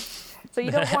exactly. well. So you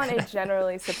don't want a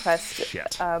generally suppressed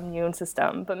immune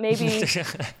system, but maybe it's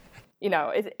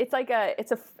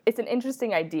an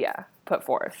interesting idea put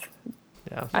forth.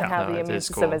 Yeah. On how the immune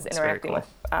system is interacting with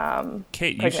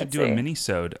Kate, pregnancy. You should do a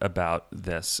mini-sode about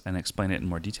this and explain it in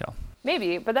more detail.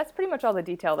 Maybe, but that's pretty much all the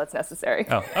detail that's necessary.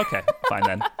 Oh, okay. Fine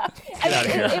then. Get out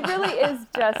of here. It really is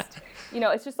just,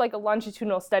 it's just like a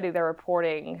longitudinal study. They're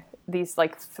reporting these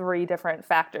like 3 different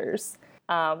factors.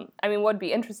 What would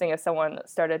be interesting if someone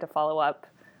started to follow up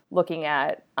looking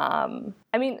at,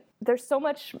 there's so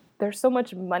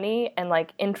much money and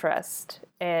like interest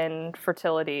in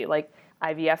fertility. Like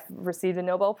IVF received a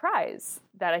Nobel Prize,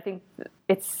 that I think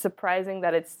it's surprising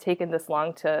that it's taken this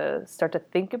long to start to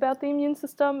think about the immune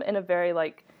system in a very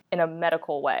in a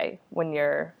medical way when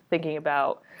you're thinking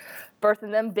about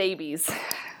birthing them babies.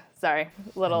 Sorry,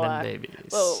 little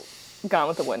Gone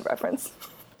with the Wind reference.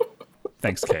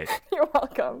 Thanks, Kate. You're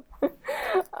welcome.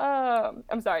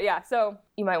 I'm sorry. Yeah, so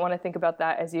you might want to think about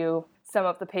that as you sum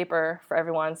up the paper for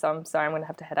everyone. So I'm sorry, I'm going to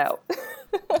have to head out.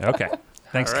 Okay.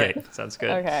 Thanks, right. Kate. Sounds good.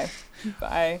 Okay.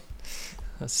 Bye.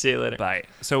 I'll see you later. Bye.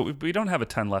 So we don't have a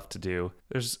ton left to do.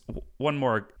 There's one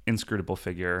more inscrutable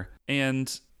figure,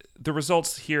 and the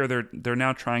results here, they're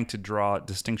now trying to draw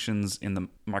distinctions in the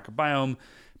microbiome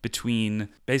between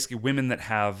basically women that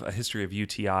have a history of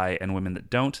UTI and women that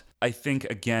don't. I think,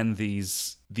 again,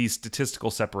 these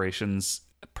statistical separations,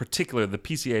 particularly the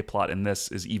PCA plot in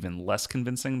this, is even less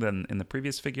convincing than in the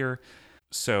previous figure.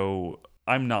 So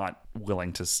I'm not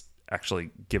willing to actually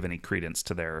give any credence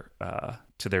to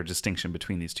their distinction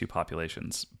between these two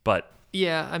populations. But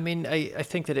yeah, I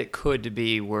think that it could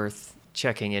be worth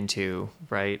checking into,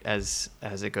 right, as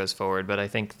it goes forward. But I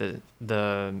think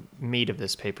the meat of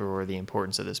this paper, or the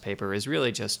importance of this paper, is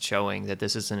really just showing that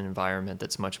this is an environment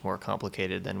that's much more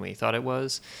complicated than we thought it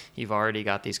was. You've already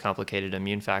got these complicated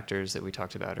immune factors that we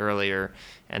talked about earlier,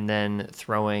 and then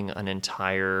throwing an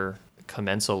entire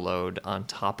commensal load on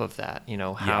top of that.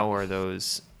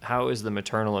 How is the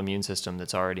maternal immune system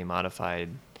that's already modified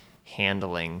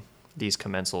handling these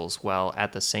commensals while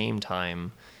at the same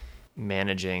time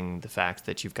managing the fact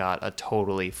that you've got a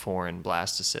totally foreign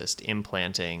blastocyst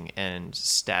implanting and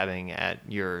stabbing at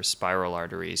your spiral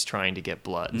arteries trying to get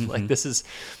blood. Like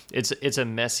it's a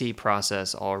messy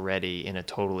process already in a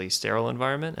totally sterile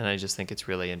environment. And I just think it's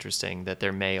really interesting that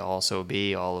there may also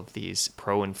be all of these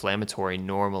pro-inflammatory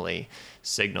normally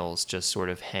signals just sort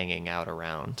of hanging out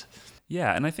around.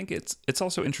 Yeah, and I think it's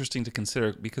also interesting to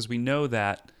consider because we know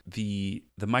that the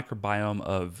microbiome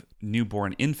of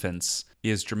newborn infants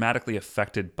is dramatically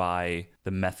affected by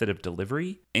the method of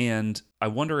delivery, and I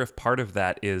wonder if part of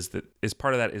that is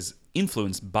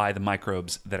influenced by the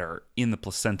microbes that are in the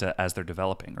placenta as they're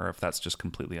developing, or if that's just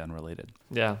completely unrelated.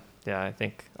 Yeah, I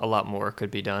think a lot more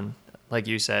could be done. Like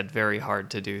you said, very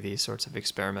hard to do these sorts of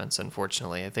experiments,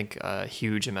 unfortunately. I think a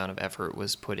huge amount of effort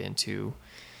was put into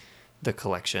the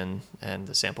collection and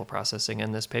the sample processing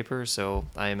in this paper. So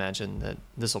I imagine that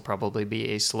this will probably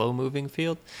be a slow-moving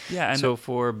field. Yeah. And so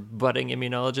for budding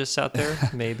immunologists out there,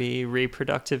 maybe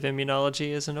reproductive immunology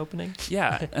is an opening.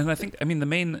 Yeah, and I think the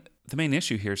main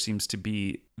issue here seems to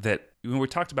be that when we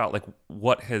talked about like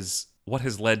what has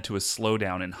led to a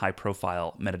slowdown in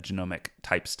high-profile metagenomic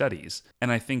type studies,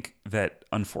 and I think that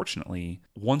unfortunately,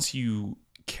 once you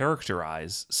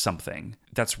characterize something,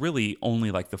 that's really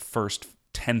only like the first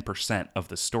 10% of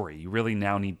the story. You really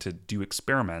now need to do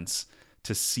experiments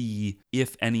to see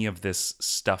if any of this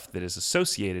stuff that is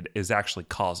associated is actually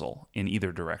causal in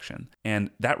either direction. And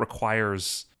that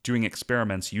requires doing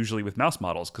experiments usually with mouse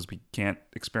models because we can't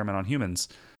experiment on humans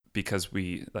because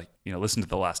we listen to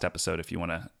the last episode if you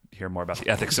want to hear more about the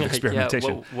ethics of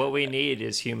experimentation. Yeah, what we need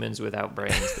is humans without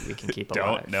brains that we can keep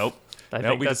alive. Nope. I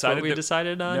think that's what we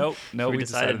decided on. No, we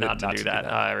decided not to do that.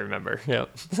 I remember. Yep.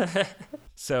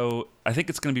 So I think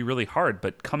it's going to be really hard,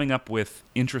 but coming up with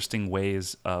interesting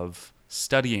ways of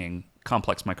studying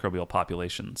complex microbial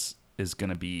populations is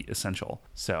going to be essential.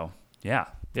 So yeah,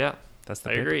 that's the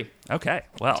paper. Agree. Okay,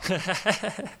 well,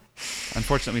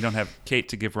 unfortunately, we don't have Kate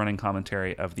to give running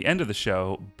commentary of the end of the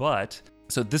show, but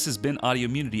so this has been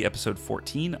Audiomunity episode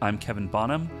 14. I'm Kevin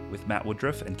Bonham with Matt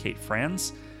Woodruff and Kate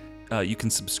Franz. You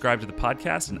can subscribe to the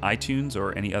podcast in iTunes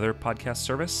or any other podcast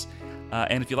service.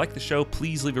 And if you like the show,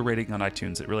 please leave a rating on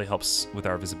iTunes. It really helps with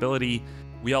our visibility.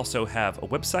 We also have a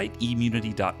website,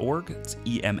 emunity.org. It's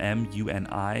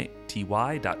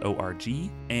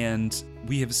EMMUNITY.org. And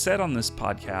we have said on this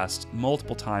podcast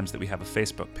multiple times that we have a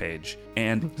Facebook page.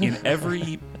 And in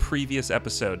every previous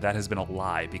episode, that has been a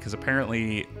lie because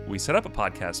apparently we set up a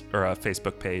podcast or a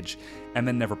Facebook page and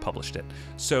then never published it.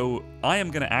 So I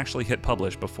am going to actually hit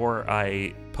publish before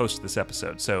I post this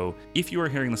episode. So if you are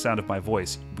hearing the sound of my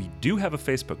voice, we do have a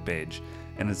Facebook page,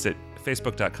 and it's at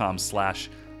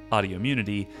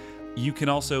facebook.com/Audiomunity. You can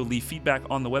also leave feedback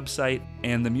on the website,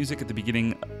 and the music at the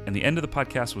beginning and the end of the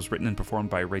podcast was written and performed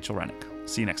by Rachel Rennick.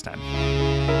 See you next time.